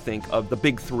trippiest, I think, of the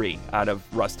big three out of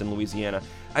Ruston, Louisiana.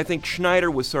 I think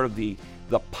Schneider was sort of the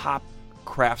pop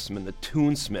craftsman, the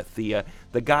tunesmith,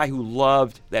 the guy who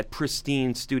loved that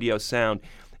pristine studio sound.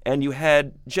 And you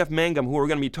had Jeff Mangum, who we're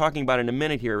going to be talking about in a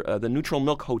minute here, the Neutral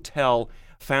Milk Hotel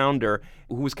founder,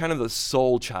 who was kind of the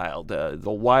soul child, the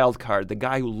wild card, the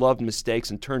guy who loved mistakes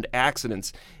and turned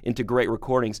accidents into great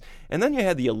recordings. And then you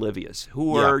had the Olivias,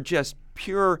 who were just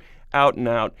pure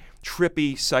out-and-out,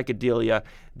 trippy psychedelia.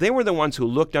 They were the ones who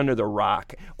looked under the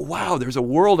rock. Wow, there's a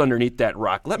world underneath that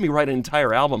rock. Let me write an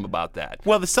entire album about that.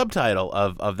 Well, the subtitle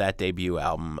of that debut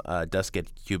album, Dusk at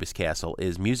Cubist Castle,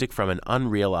 is Music from an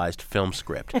Unrealized Film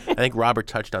Script. I think Robert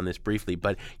touched on this briefly,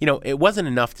 but, it wasn't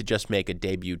enough to just make a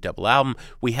debut double album.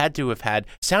 We had to have had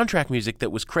soundtrack music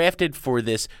that was crafted for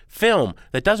this film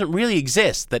that doesn't really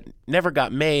exist, that never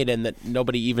got made, and that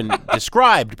nobody even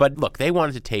described. But look, they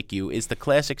wanted to take you is the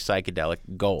classic psychedelic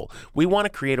goal. We want to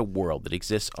create a world that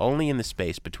exists only in the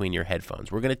space between your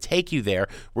headphones. We're going to take you there.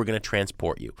 We're going to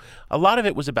transport you. A lot of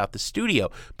it was about the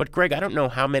studio, but Greg, I don't know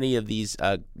how many of these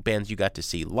bands you got to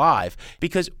see live,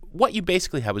 because what you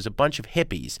basically had was a bunch of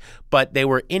hippies, but they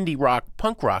were indie rock,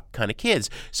 punk rock kind of kids,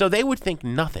 so they would think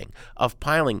nothing of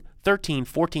piling 13,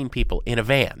 14 people in a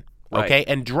van. Okay, Right.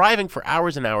 And driving for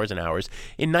hours and hours and hours.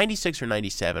 In 96 or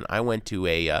 97, I went to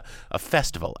a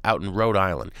festival out in Rhode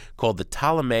Island called the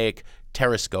Ptolemaic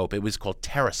Terrascope. It was called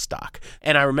Terrastock.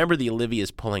 And I remember the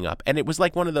Olivias pulling up, and it was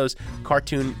like one of those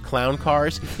cartoon clown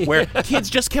cars where kids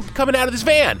just kept coming out of this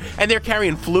van, and they're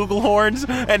carrying flugelhorns,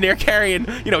 and they're carrying,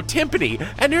 timpani,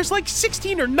 and there's like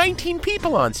 16 or 19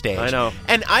 people on stage. I know.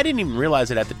 And I didn't even realize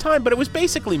it at the time, but it was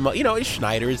basically,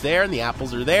 Schneider is there, and the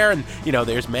Apples are there, and,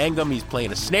 there's Mangum, he's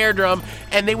playing a snare drum,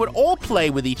 and they would all play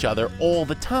with each other all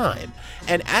the time.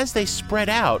 And as they spread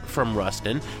out from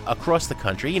Ruston across the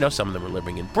country, some of them were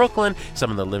living in Brooklyn,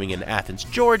 some of them living in Athens,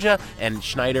 Georgia, and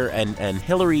Schneider and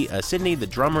Hillary Sidney, the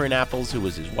drummer in Apples, who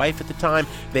was his wife at the time,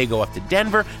 they go up to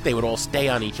Denver. They would all stay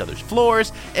on each other's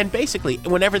floors, and basically,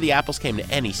 whenever the Apples came to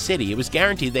any city, it was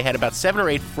guaranteed they had about 7 or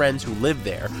 8 friends who lived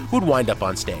there who'd wind up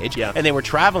on stage, and they were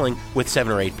traveling with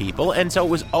 7 or 8 people, and so it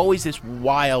was always this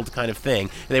wild kind of thing.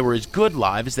 They were as good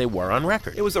live as they were on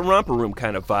record. It was a romper room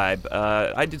kind of vibe.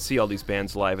 I did see all these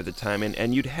bands live at the time,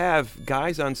 and you'd have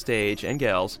guys on stage and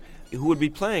gals who would be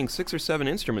playing 6 or 7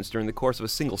 instruments during the course of a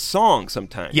single song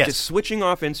sometimes. Yes. Just switching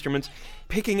off instruments,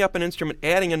 picking up an instrument,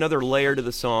 adding another layer to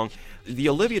the song. The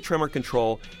Olivia Tremor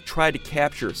Control tried to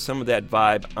capture some of that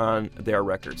vibe on their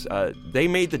records. They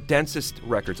made the densest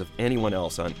records of anyone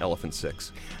else on Elephant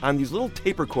 6. On these little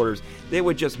tape recorders, they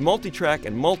would just multi-track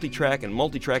and multi-track and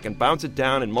multi-track and bounce it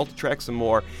down and multi-track some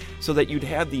more so that you'd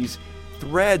have these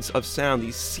threads of sound,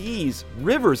 these seas,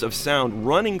 rivers of sound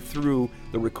running through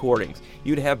the recordings.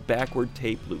 You'd have backward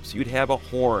tape loops, you'd have a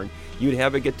horn, you'd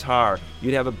have a guitar,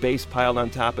 you'd have a bass piled on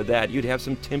top of that, you'd have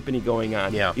some timpani going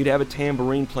on, you'd have a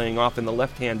tambourine playing off in the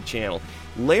left-hand channel.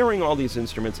 Layering all these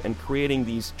instruments and creating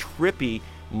these trippy,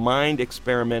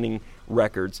 mind-experimenting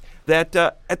records that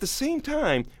at the same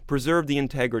time preserved the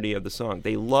integrity of the song.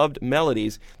 They loved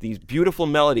melodies, these beautiful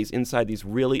melodies inside these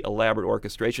really elaborate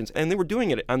orchestrations, and they were doing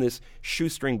it on this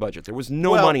shoestring budget. There was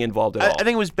no money involved at all. I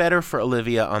think it was better for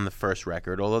Olivia on the first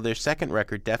record, although their second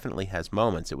record definitely has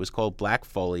moments. It was called Black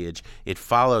Foliage. It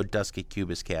followed Dusky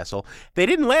Cubist Castle. They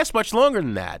didn't last much longer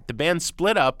than that. The band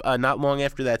split up not long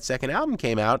after that second album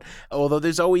came out, although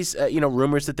there's always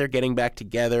rumors that they're getting back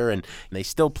together, and they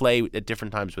still play at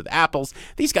different times with Apples.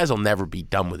 These guys will never be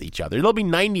done with each other. They'll be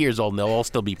 90 years old and they'll all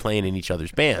still be playing in each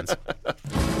other's bands.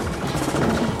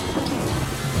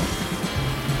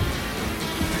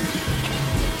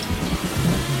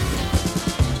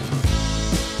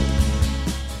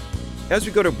 As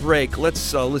we go to break,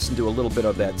 let's listen to a little bit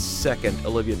of that second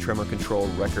Olivia Tremor Control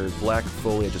record, Black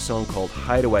Foliage, a song called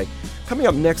Hideaway. Coming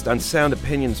up next on Sound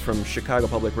Opinions from Chicago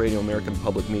Public Radio, American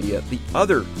Public Media, the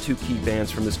other 2 key bands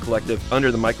from this collective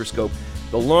under the microscope,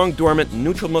 the long-dormant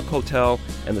Neutral Milk Hotel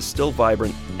and the still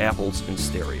vibrant Apples in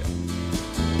Stereo.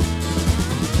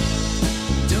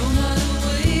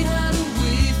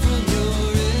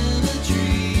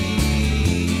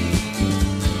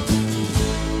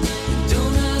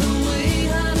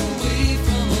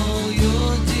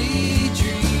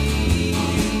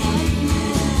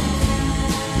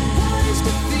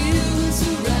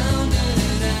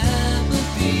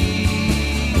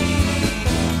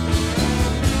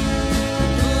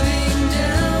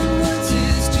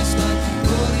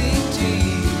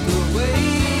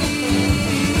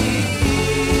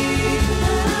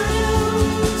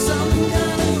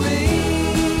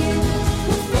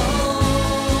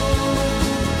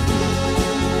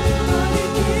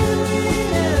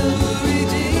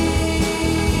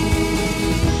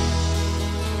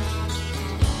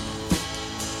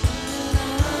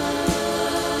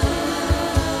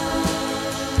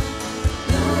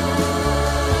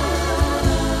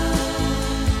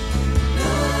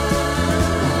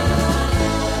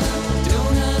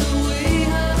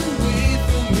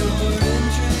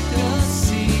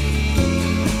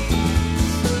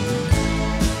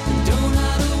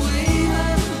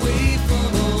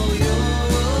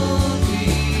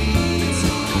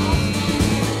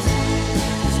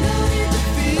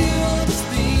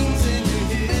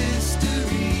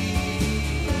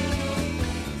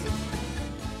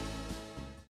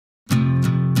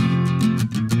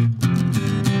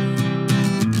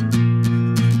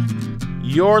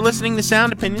 You're listening to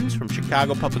Sound Opinions from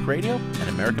Chicago Public Radio and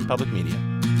American Public Media.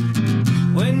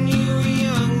 When you were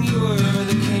young, you were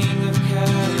the king of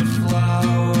carrot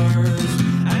flowers,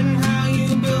 and how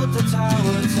you built the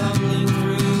tower tumbling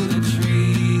through the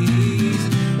trees,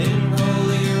 in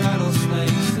holy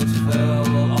rattlesnakes that fell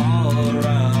all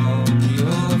around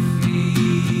your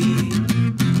feet.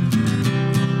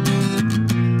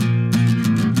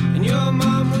 And your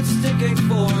mom would stick a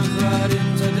fork right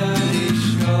into Daddy's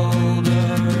shoulder,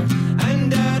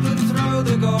 and Dad would throw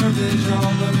the garbage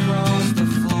all across the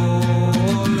floor,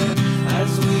 as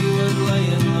we would lay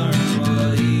and learn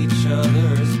what each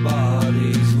other's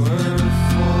bodies were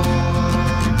for.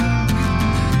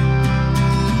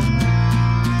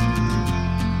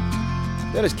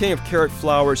 That is King of Carrot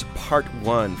Flowers Part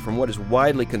 1 from what is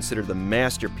widely considered the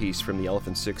masterpiece from the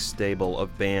Elephant Six stable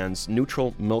of bands,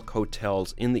 Neutral Milk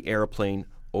Hotels in the Airplane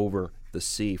Over the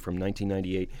Sea from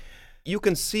 1998. You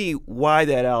can see why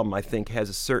that album, I think, has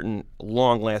a certain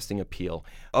long-lasting appeal.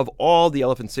 Of all the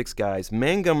Elephant Six guys,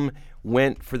 Mangum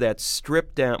went for that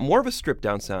stripped down, more of a stripped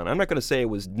down sound. I'm not going to say it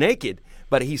was naked,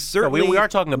 but he certainly we are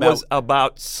talking about was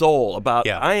about soul, about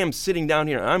Yeah. I am sitting down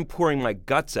here and I'm pouring my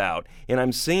guts out and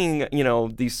I'm singing,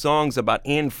 these songs about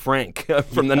Anne Frank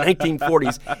from the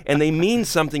 1940s, and they mean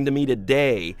something to me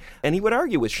today. And he would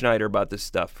argue with Schneider about this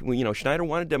stuff. Schneider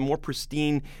wanted a more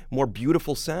pristine, more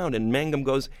beautiful sound, and Mangum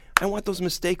goes, I want those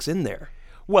mistakes in there.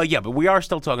 Well, yeah, but we are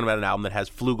still talking about an album that has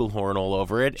flugelhorn all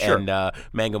over it, Sure. and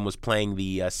Mangum was playing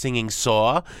the singing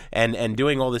saw and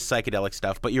doing all this psychedelic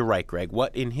stuff. But you're right, Greg.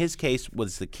 What in his case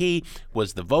was the key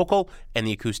was the vocal and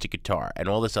the acoustic guitar, and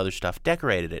all this other stuff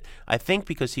decorated it. I think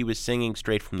because he was singing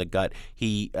straight from the gut,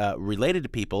 he related to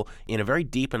people in a very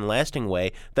deep and lasting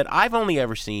way that I've only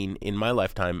ever seen in my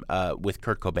lifetime with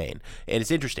Kurt Cobain. And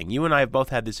it's interesting. You and I have both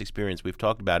had this experience. We've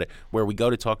talked about it, where we go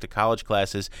to talk to college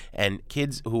classes, and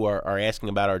kids who are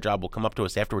asking about our job will come up to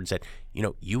us afterward and say,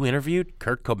 you interviewed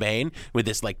Kurt Cobain, with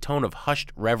this tone of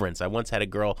hushed reverence. I once had a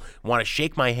girl want to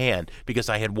shake my hand because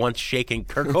I had once shaken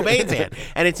Kurt Cobain's hand.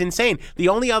 And it's insane. The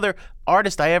only other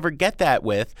artist I ever get that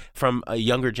with from a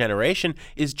younger generation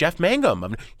is Jeff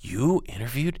Mangum. You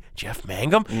interviewed Jeff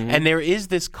Mangum? Mm-hmm. And there is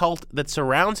this cult that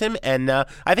surrounds him, and I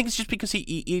think it's just because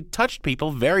he touched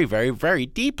people very, very, very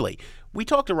deeply. We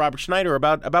talked to Robert Schneider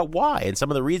about why and some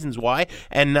of the reasons why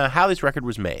and how this record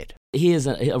was made. He is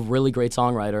a really great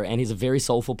songwriter, and he's a very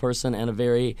soulful person and a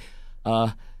very,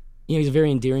 he's a very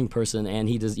endearing person, and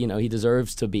he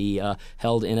deserves to be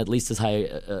held in at least as high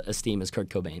esteem as Kurt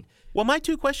Cobain. Well, my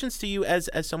two questions to you as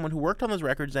someone who worked on those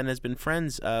records and has been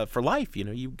friends for life,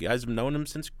 you guys have known him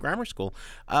since grammar school,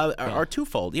 are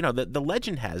twofold. The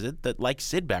legend has it that, like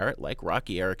Syd Barrett, like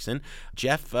Rocky Erickson,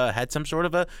 Jeff had some sort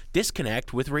of a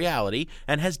disconnect with reality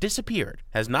and has disappeared,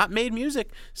 has not made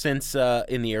music since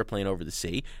In the Airplane Over the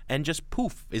Sea, and just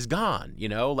poof, is gone,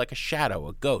 like a shadow,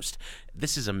 a ghost.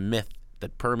 This is a myth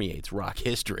that permeates rock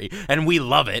history, and we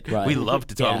love it. Right. We love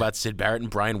to talk about Syd Barrett and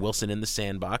Brian Wilson in the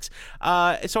Sandbox.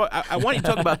 So I want you to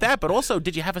talk about that, but also,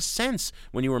 did you have a sense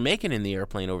when you were making In the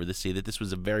Airplane Over the Sea that this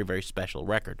was a very, very special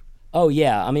record? Oh,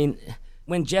 yeah. I mean,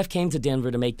 when Jeff came to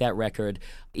Denver to make that record,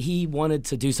 he wanted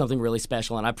to do something really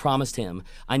special, and I promised him,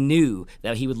 I knew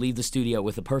that he would leave the studio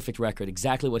with the perfect record,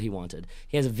 exactly what he wanted.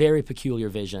 He has a very peculiar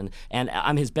vision, and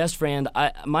I'm his best friend.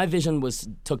 My vision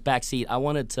took backseat. I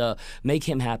wanted to make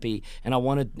him happy, and I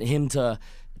wanted him to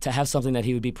have something that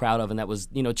he would be proud of, and that was,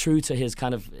 true to his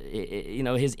kind of,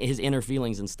 his inner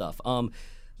feelings and stuff.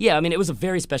 Yeah, I mean, it was a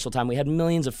very special time. We had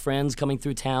millions of friends coming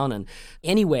through town, and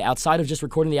anyway, outside of just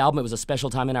recording the album, it was a special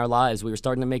time in our lives. We were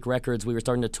starting to make records. We were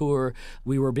starting to tour.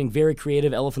 We were being very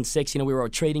creative. Elephant Six, we were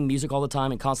trading music all the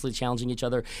time and constantly challenging each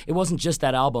other. It wasn't just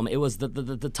that album. It was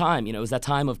the time. It was that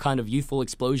time of kind of youthful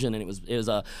explosion, and it was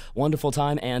a wonderful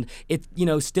time. And it,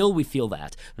 still we feel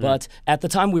that. But at the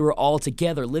time, we were all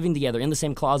together, living together in the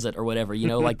same closet or whatever.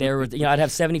 Like there were, I'd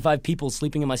have 75 people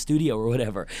sleeping in my studio or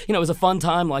whatever. It was a fun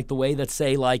time, like the way that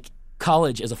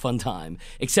college is a fun time,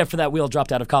 except for that we all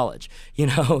dropped out of college, and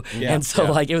so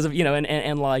it was,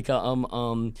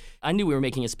 I knew we were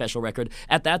making a special record.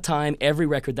 At that time, every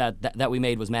record that we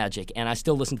made was magic, and I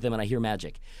still listen to them and I hear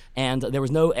magic. And there was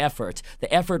no effort.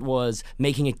 The effort was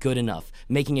making it good enough,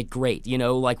 making it great.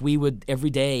 We would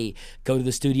every day go to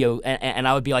the studio, and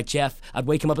I would be like, Jeff, I'd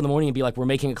wake him up in the morning and be like, we're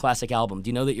making a classic album. Do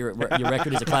you know that your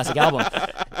record is a classic album?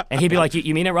 And he'd be like,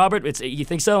 you mean it, Robert? You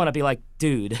think so? And I'd be like,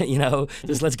 dude,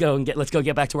 just let's go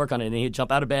get back to work on it. And he'd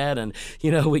jump out of bed, and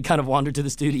we kind of wandered to the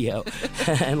studio,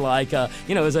 and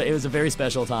it was a very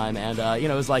special time, and it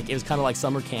was kind of like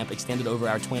summer camp extended over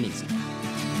our 20s.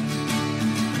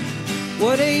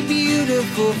 What a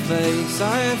beautiful face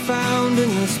I have found in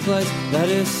this place that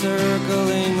is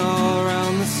circling all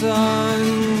around the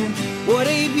sun. What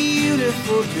a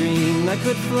beautiful dream that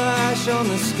could flash on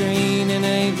the screen in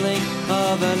a blink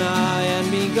of an eye and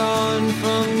be gone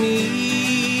from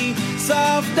me.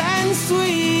 Soft and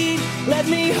sweet, let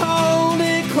me hold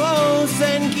it close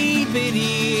and keep it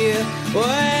here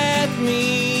with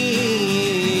me.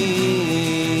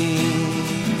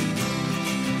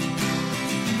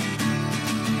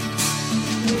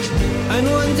 And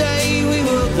one day we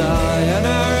will die, and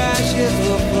our ashes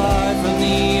will fly from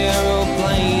the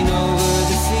aeroplane over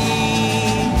the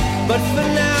sea. But for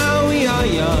now we are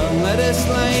young, let us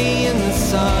lay in the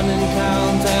sun and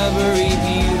count every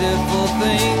beautiful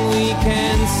thing we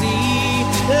can see.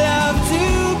 Love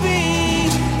to be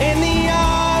in the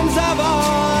arms of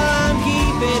all I'm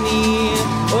keeping here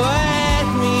with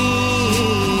me.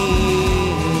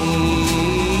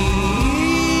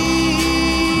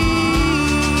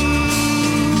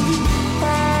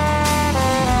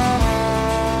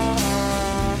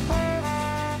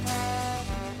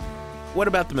 What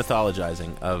about the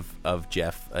mythologizing of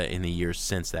Jeff in the years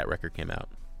since that record came out?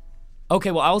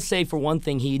 Okay, well, I'll say for one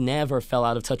thing, he never fell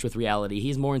out of touch with reality.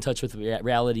 He's more in touch with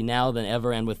reality now than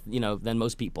ever, and with than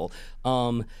most people.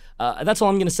 That's all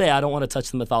I'm going to say. I don't want to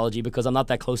touch the mythology because I'm not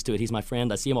that close to it. He's my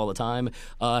friend. I see him all the time.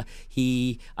 I'm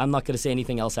not going to say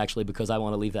anything else actually because I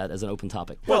want to leave that as an open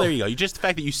topic. Well, there you go. Just the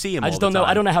fact that you see him. I just don't know.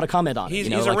 I don't know how to comment on it. He's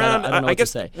like, around. I don't know I what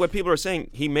guess to say. what people are saying,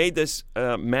 he made this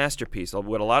masterpiece of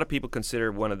what a lot of people consider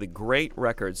one of the great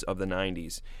records of the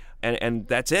 '90s, and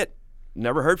that's it.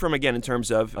 Never heard from him again in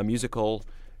terms of a musical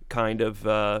kind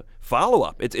of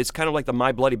follow-up. It's kind of like the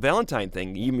My Bloody Valentine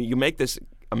thing. You make this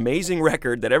amazing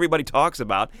record that everybody talks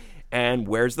about, and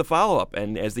where's the follow-up?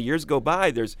 And as the years go by,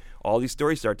 there's all these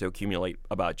stories start to accumulate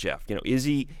about Jeff. Is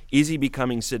he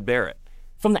becoming Syd Barrett?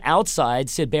 From the outside,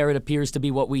 Syd Barrett appears to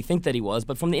be what we think that he was,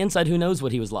 but from the inside, who knows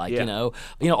what he was like? Yeah.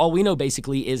 All we know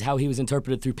basically is how he was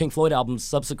interpreted through Pink Floyd albums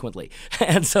subsequently,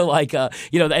 and so it's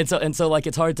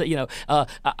hard to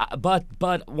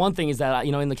But one thing is that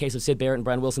in the case of Syd Barrett and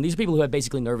Brian Wilson, these are people who have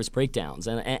basically nervous breakdowns,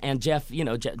 and Jeff,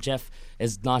 Jeff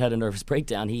has not had a nervous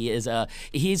breakdown.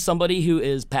 He's somebody who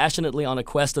is passionately on a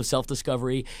quest of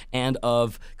self-discovery and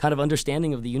of kind of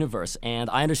understanding of the universe, and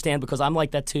I understand because I'm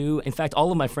like that too. In fact,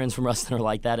 all of my friends from Ruston are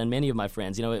like that, and many of my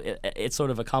friends, it's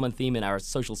sort of a common theme in our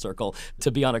social circle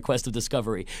to be on a quest of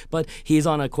discovery. But he's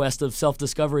on a quest of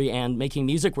self-discovery, and making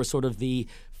music were sort of the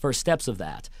first steps of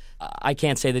that. I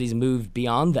can't say that he's moved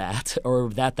beyond that or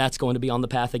that's going to be on the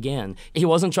path again. He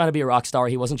wasn't trying to be a rock star.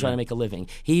 He wasn't trying to make a living.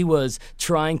 He was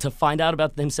trying to find out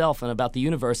about himself and about the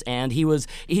universe, and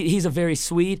he's a very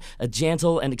sweet, a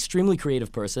gentle, and extremely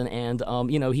creative person, and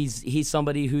he's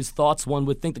somebody whose thoughts, one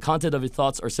would think the content of his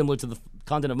thoughts are similar to the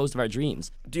content of most of our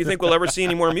dreams. Do you think we'll ever see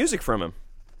any more music from him?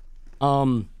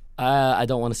 I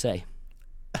don't want to say.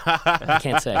 I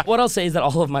can't say. What I'll say is that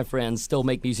all of my friends still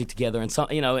make music together, and some,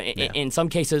 in some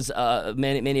cases,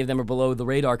 many of them are below the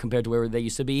radar compared to where they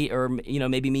used to be, or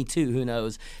maybe me too. Who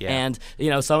knows? Yeah. And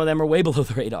some of them are way below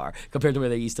the radar compared to where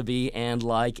they used to be, and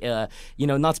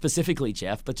not specifically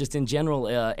Jeff, but just in general,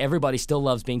 everybody still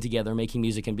loves being together, making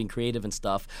music, and being creative and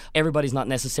stuff. Everybody's not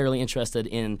necessarily interested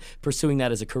in pursuing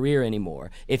that as a career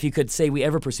anymore. If you could say we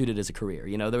ever pursued it as a career,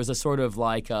 there was a sort of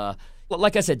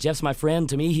like I said, Jeff's my friend.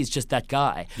 To me, he's just that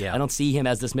guy. Yeah. I don't see him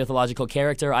as this mythological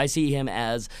character. I see him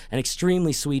as an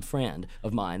extremely sweet friend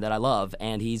of mine that I love,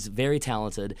 and he's very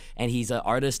talented, and he's an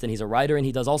artist, and he's a writer, and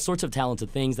he does all sorts of talented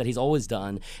things that he's always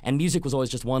done, and music was always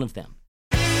just one of them.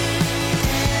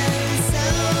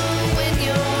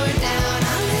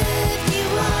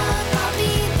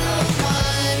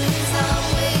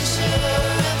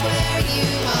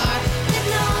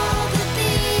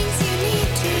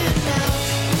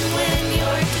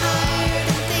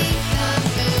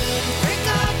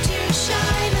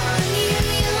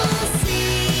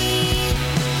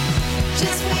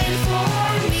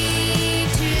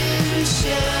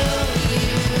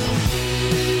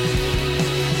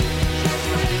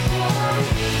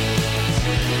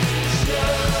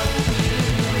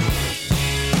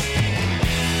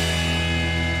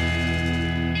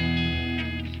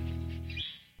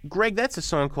 Greg, that's a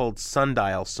song called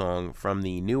Sundial Song from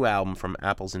the new album from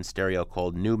Apples in Stereo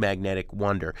called New Magnetic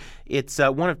Wonder. It's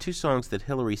one of two songs that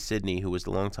Hillary Sidney, who was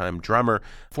the longtime drummer,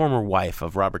 former wife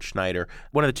of Robert Schneider,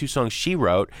 one of the two songs she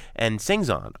wrote and sings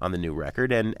on the new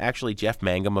record. And actually, Jeff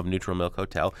Mangum of Neutral Milk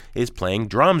Hotel is playing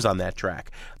drums on that track.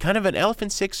 Kind of an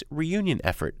Elephant Six reunion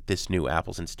effort, this new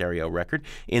Apples in Stereo record,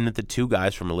 in that the two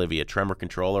guys from Olivia, Tremor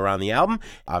Control, are on the album.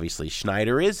 Obviously,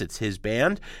 Schneider is. It's his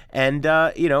band. And,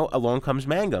 along comes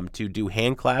Mangum to do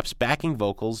hand claps, backing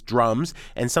vocals, drums,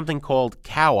 and something called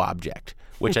Cow Object,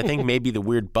 which I think may be the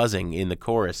weird buzzing in the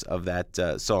chorus of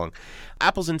that song.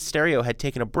 Apples in Stereo had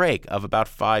taken a break of about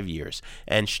 5 years,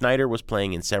 and Schneider was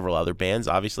playing in several other bands.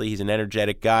 Obviously, he's an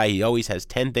energetic guy. He always has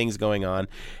 10 things going on.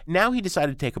 Now he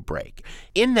decided to take a break.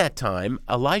 In that time,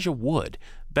 Elijah Wood,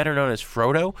 better known as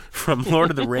Frodo from Lord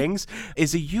of the Rings,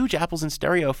 is a huge Apples in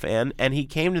Stereo fan, and he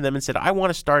came to them and said, I want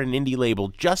to start an indie label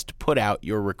just to put out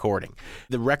your recording.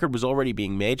 The record was already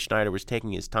being made. Schneider was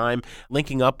taking his time,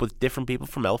 linking up with different people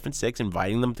from Elephant Six,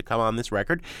 inviting them to come on this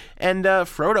record, and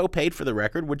Frodo paid for the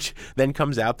record, which then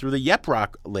comes out through the Yep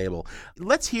Rock label.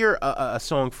 Let's hear a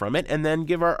song from it and then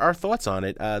give our thoughts on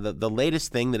it. The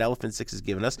latest thing that Elephant Six has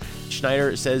given us,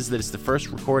 Schneider says that it's the first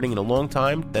recording in a long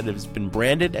time that has been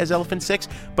branded as Elephant Six,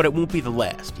 but it won't be the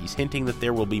last. He's hinting that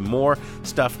there will be more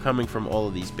stuff coming from all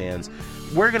of these bands.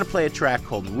 We're going to play a track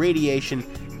called Radiation.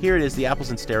 Here it is, the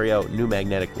Apples in Stereo, New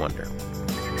Magnetic Wonder. Too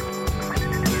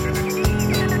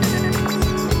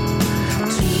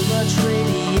much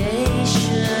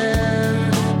radiation,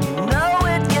 you know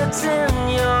it gets in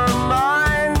your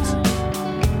mind.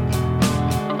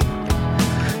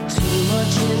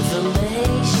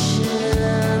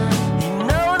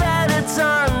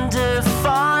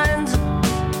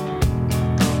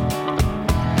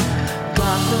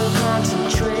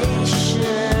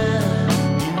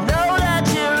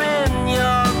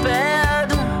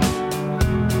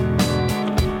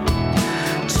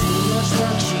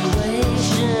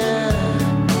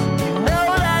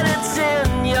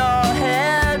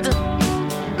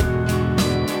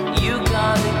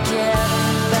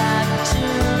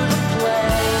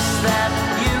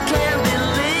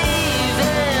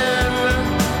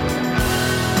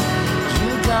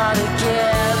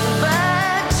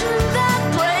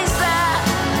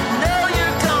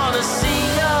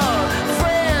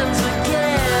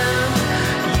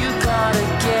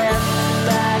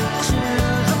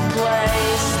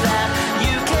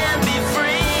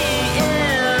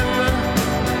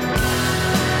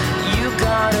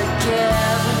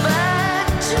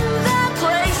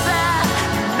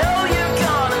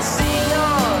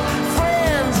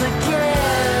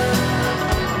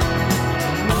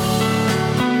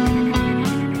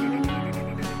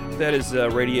 That is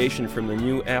radiation from the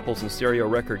new Apples and Stereo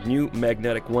record, New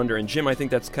Magnetic Wonder. And Jim, I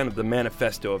think that's kind of the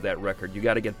manifesto of that record. You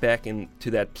got to get back into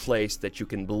that place that you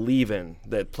can believe in,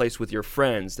 that place with your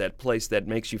friends, that place that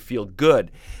makes you feel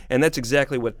good. And that's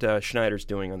exactly what Schneider's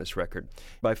doing on this record.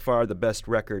 By far the best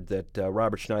record that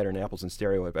Robert Schneider and Apples and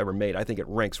Stereo have ever made. I think it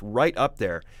ranks right up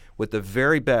there with the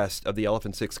very best of the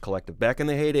Elephant Six Collective. Back in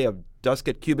the heyday of Dusk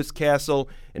at Cubist Castle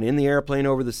and In the Airplane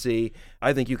Over the Sea,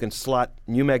 I think you can slot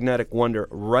New Magnetic Wonder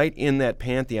right in that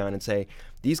pantheon and say,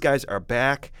 these guys are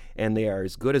back, and they are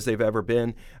as good as they've ever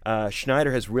been.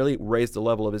 Schneider has really raised the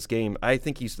level of his game. I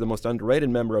think he's the most underrated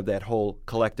member of that whole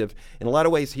collective. In a lot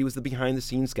of ways, he was the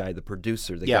behind-the-scenes guy, the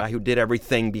producer, the guy who did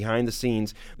everything behind the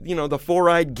scenes. You know, the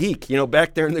four-eyed geek,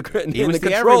 back there in the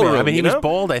control room. I mean, he was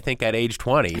bald, I think, at age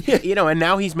 20, and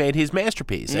now he's made his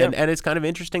masterpiece. And it's kind of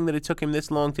interesting that it took him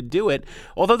this long to do it,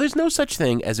 although there's no such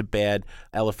thing as a bad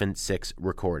Elephant Six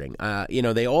recording.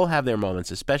 They all have their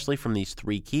moments, especially from these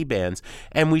three key bands.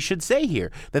 And we should say here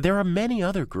that there are many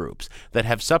other groups that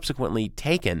have subsequently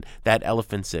taken that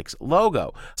Elephant Six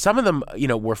logo. Some of them,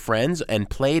 were friends and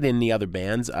played in the other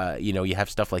bands. You have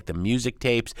stuff like the Music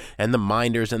Tapes and the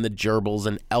Minders and the Gerbils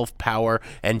and Elf Power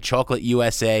and Chocolate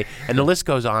USA, and the list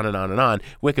goes on and on and on.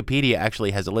 Wikipedia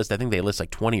actually has a list. I think they list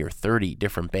like 20 or 30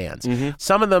 different bands. Mm-hmm.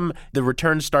 Some of them, the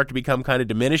returns start to become kind of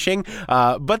diminishing,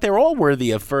 but they're all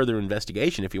worthy of further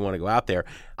investigation if you want to go out there.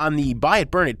 On the buy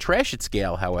it, burn it, trash it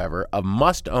scale, however, of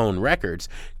must-own records,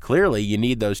 clearly you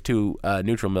need those two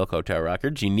Neutral Milk Hotel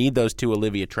records, you need those two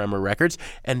Olivia Tremor records,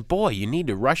 and boy, you need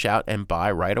to rush out and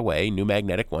buy right away New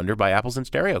Magnetic Wonder by Apples and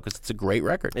Stereo, because it's a great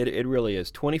record. It really is.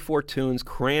 24 tunes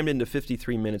crammed into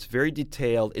 53 minutes, very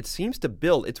detailed. It seems to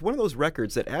build. It's one of those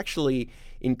records that actually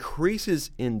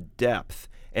increases in depth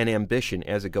and ambition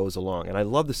as it goes along. And I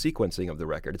love the sequencing of the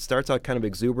record. It starts out kind of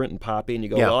exuberant and poppy, and you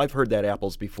go, well, I've heard that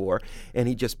Apples before. And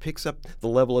he just picks up the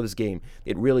level of his game.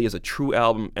 It really is a true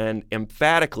album, and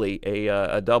emphatically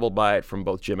a double buy it from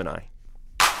both Jim and I.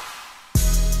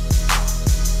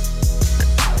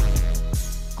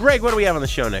 Greg, what do we have on the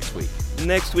show next week?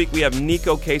 Next week, we have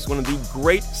Nico Case, one of the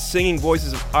great singing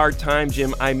voices of our time,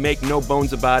 Jim. I make no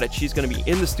bones about it. She's going to be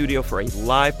in the studio for a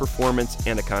live performance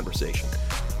and a conversation.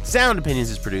 Sound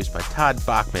Opinions is produced by Todd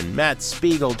Bachman, Matt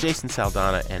Spiegel, Jason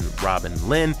Saldana, and Robin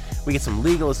Lynn. We get some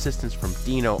legal assistance from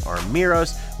Dino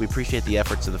Armiros. We appreciate the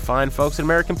efforts of the fine folks at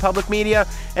American Public Media.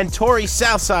 And Tori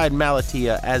Southside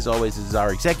Malatia, as always, is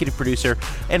our executive producer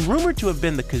and rumored to have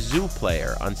been the kazoo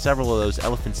player on several of those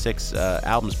Elephant Six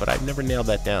albums, but I've never nailed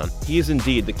that down. He is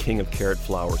indeed the king of carrot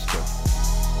flowers, too.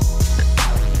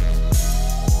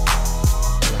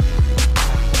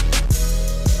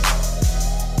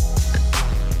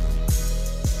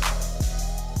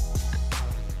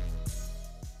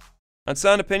 On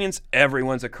Sound Opinions,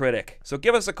 everyone's a critic. So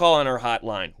give us a call on our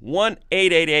hotline,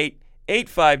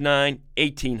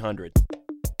 1-888-859-1800.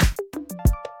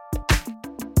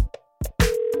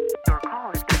 Your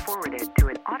call has been forwarded to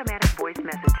an automatic voice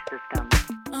message system.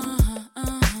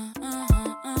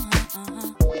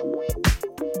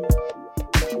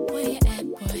 Where you at,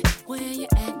 boy? Where you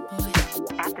at, boy?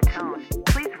 At the tone,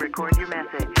 please record your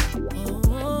message.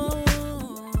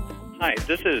 Hi,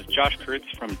 this is Josh Kurtz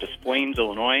from Des Plaines,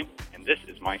 Illinois, and this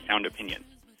is my Sound Opinion.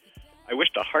 I wish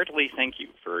to heartily thank you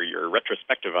for your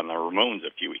retrospective on the Ramones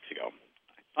a few weeks ago.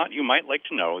 I thought you might like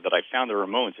to know that I found the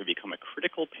Ramones have become a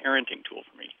critical parenting tool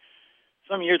for me.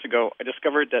 Some years ago, I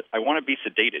discovered that I Want to Be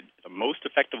Sedated, the most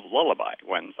effective lullaby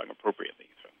when sung appropriately.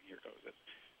 So here goes. It's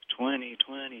 20,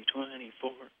 20,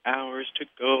 24 hours to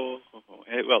go.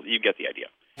 Well, you get the idea.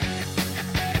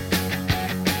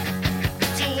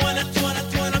 20, 20,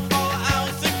 24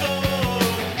 hours to go.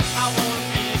 I wanna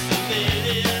be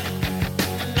sedated.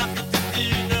 Nothing to do,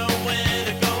 nowhere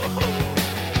to go.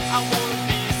 I wanna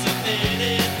be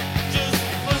sedated. Just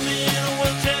put me in a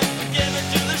wheelchair and get me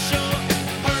to the shore.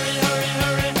 Hurry, hurry,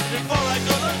 hurry, before I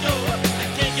go the door. I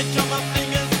can't control my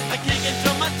fingers, I can't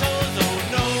control my toes. Oh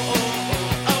no, oh,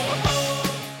 oh, oh,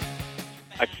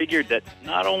 oh. I figured that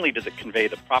not only does it convey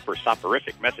the proper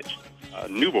soporific message,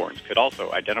 newborns could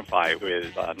also identify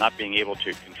with not being able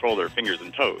to control their fingers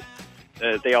and toes.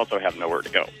 They also have nowhere to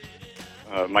go.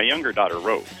 My younger daughter,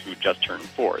 Rose, who just turned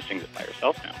 4, sings it by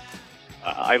herself now.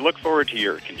 I look forward to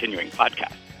your continuing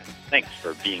podcast. Thanks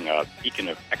for being a beacon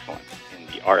of excellence in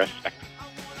the RF spectrum.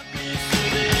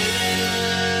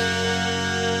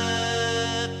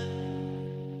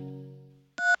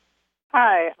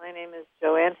 Hi, my name is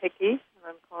Joanne Hickey, and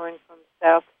I'm calling from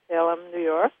South Salem, New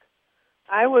York.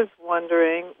 I was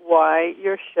wondering why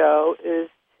your show is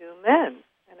 2 men,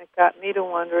 and it got me to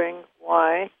wondering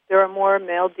why there are more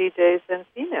male DJs than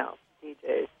female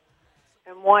DJs.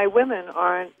 and why women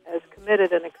aren't as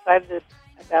committed and excited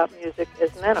about music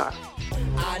as men are.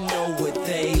 I know what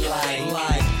they like.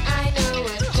 I know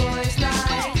what boys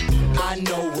like. I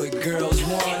know what girls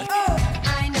want.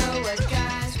 I know what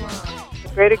guys want. A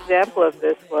great example of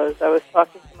this was I was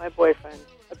talking to my boyfriend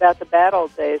about the bad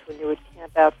old days when you would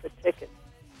camp out for tickets.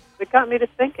 It got me to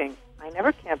thinking, I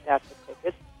never camped out for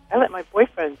tickets. I let my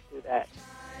boyfriends do that.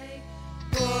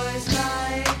 Boys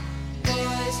like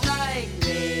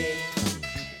me.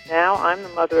 Now I'm the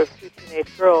mother of 2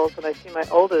 teenage girls, and I see my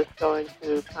oldest going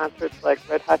to concerts like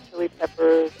Red Hot Chili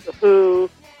Peppers, The Who,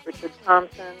 Richard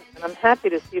Thompson, and I'm happy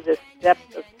to see this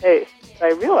depth of taste. But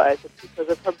I realize it's because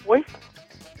of her boyfriend.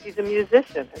 He's a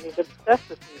musician, and he's obsessed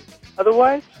with music.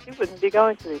 Otherwise, she wouldn't be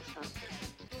going to these concerts.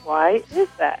 Why is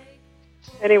that?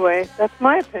 Anyway, that's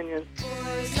my opinion.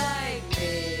 Boys like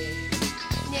me.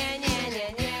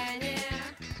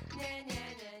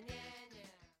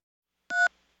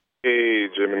 Hey,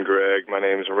 Jim and Greg. My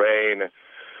name's Rain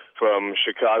from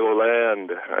Chicagoland,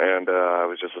 and I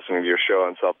was just listening to your show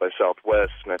on South by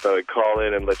Southwest, and I thought I'd call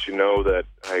in and let you know that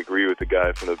I agree with the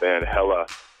guy from the band Hella.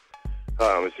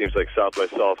 It seems like South by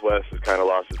Southwest has kind of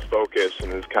lost its focus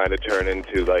and has kind of turned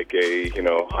into like a,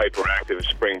 hyperactive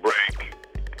spring break,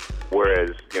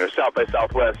 whereas, South by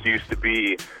Southwest used to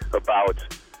be about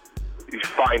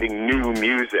finding new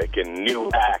music and new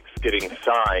acts getting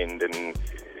signed, and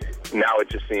now it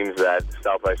just seems that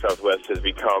South by Southwest has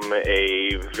become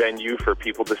a venue for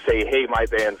people to say, hey, my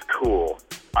band's cool.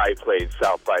 I played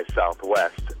South by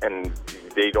Southwest. And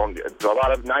they don't,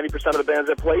 90% of the bands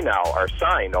that play now are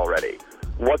signed already.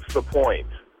 What's the point?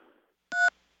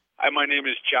 Hi, my name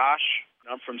is Josh.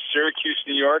 I'm from Syracuse,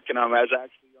 New York, and I'm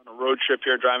actually on a road trip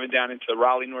here driving down into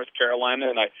Raleigh, North Carolina,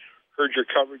 and I heard your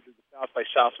coverage of the South by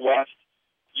Southwest.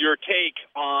 Your take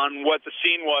on what the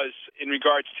scene was in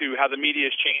regards to how the media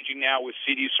is changing now with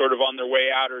CDs sort of on their way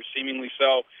out or seemingly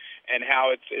so, and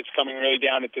how it's coming really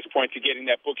down at this point to getting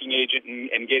that booking agent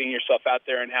and getting yourself out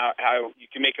there, and how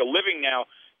you can make a living now.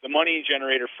 The money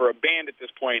generator for a band at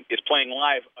this point is playing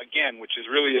live again, which is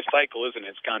really a cycle, isn't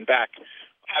it? It's gone back.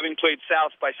 Having played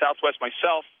South by Southwest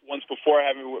myself once before,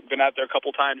 having been out there a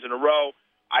couple times in a row,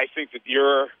 I think that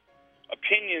your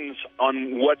opinions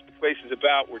on what the place is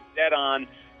about were dead on,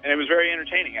 and it was very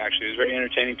entertaining, actually. It was very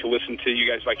entertaining to listen to you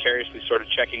guys vicariously sort of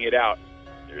checking it out.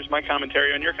 There's my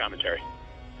commentary on your commentary.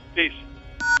 Peace.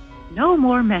 No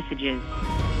more messages.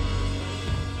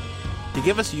 To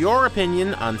give us your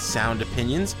opinion on Sound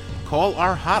Opinions, call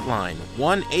our hotline,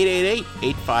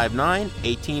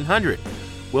 1-888-859-1800.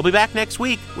 We'll be back next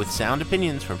week with Sound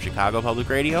Opinions from Chicago Public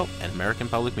Radio and American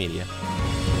Public Media.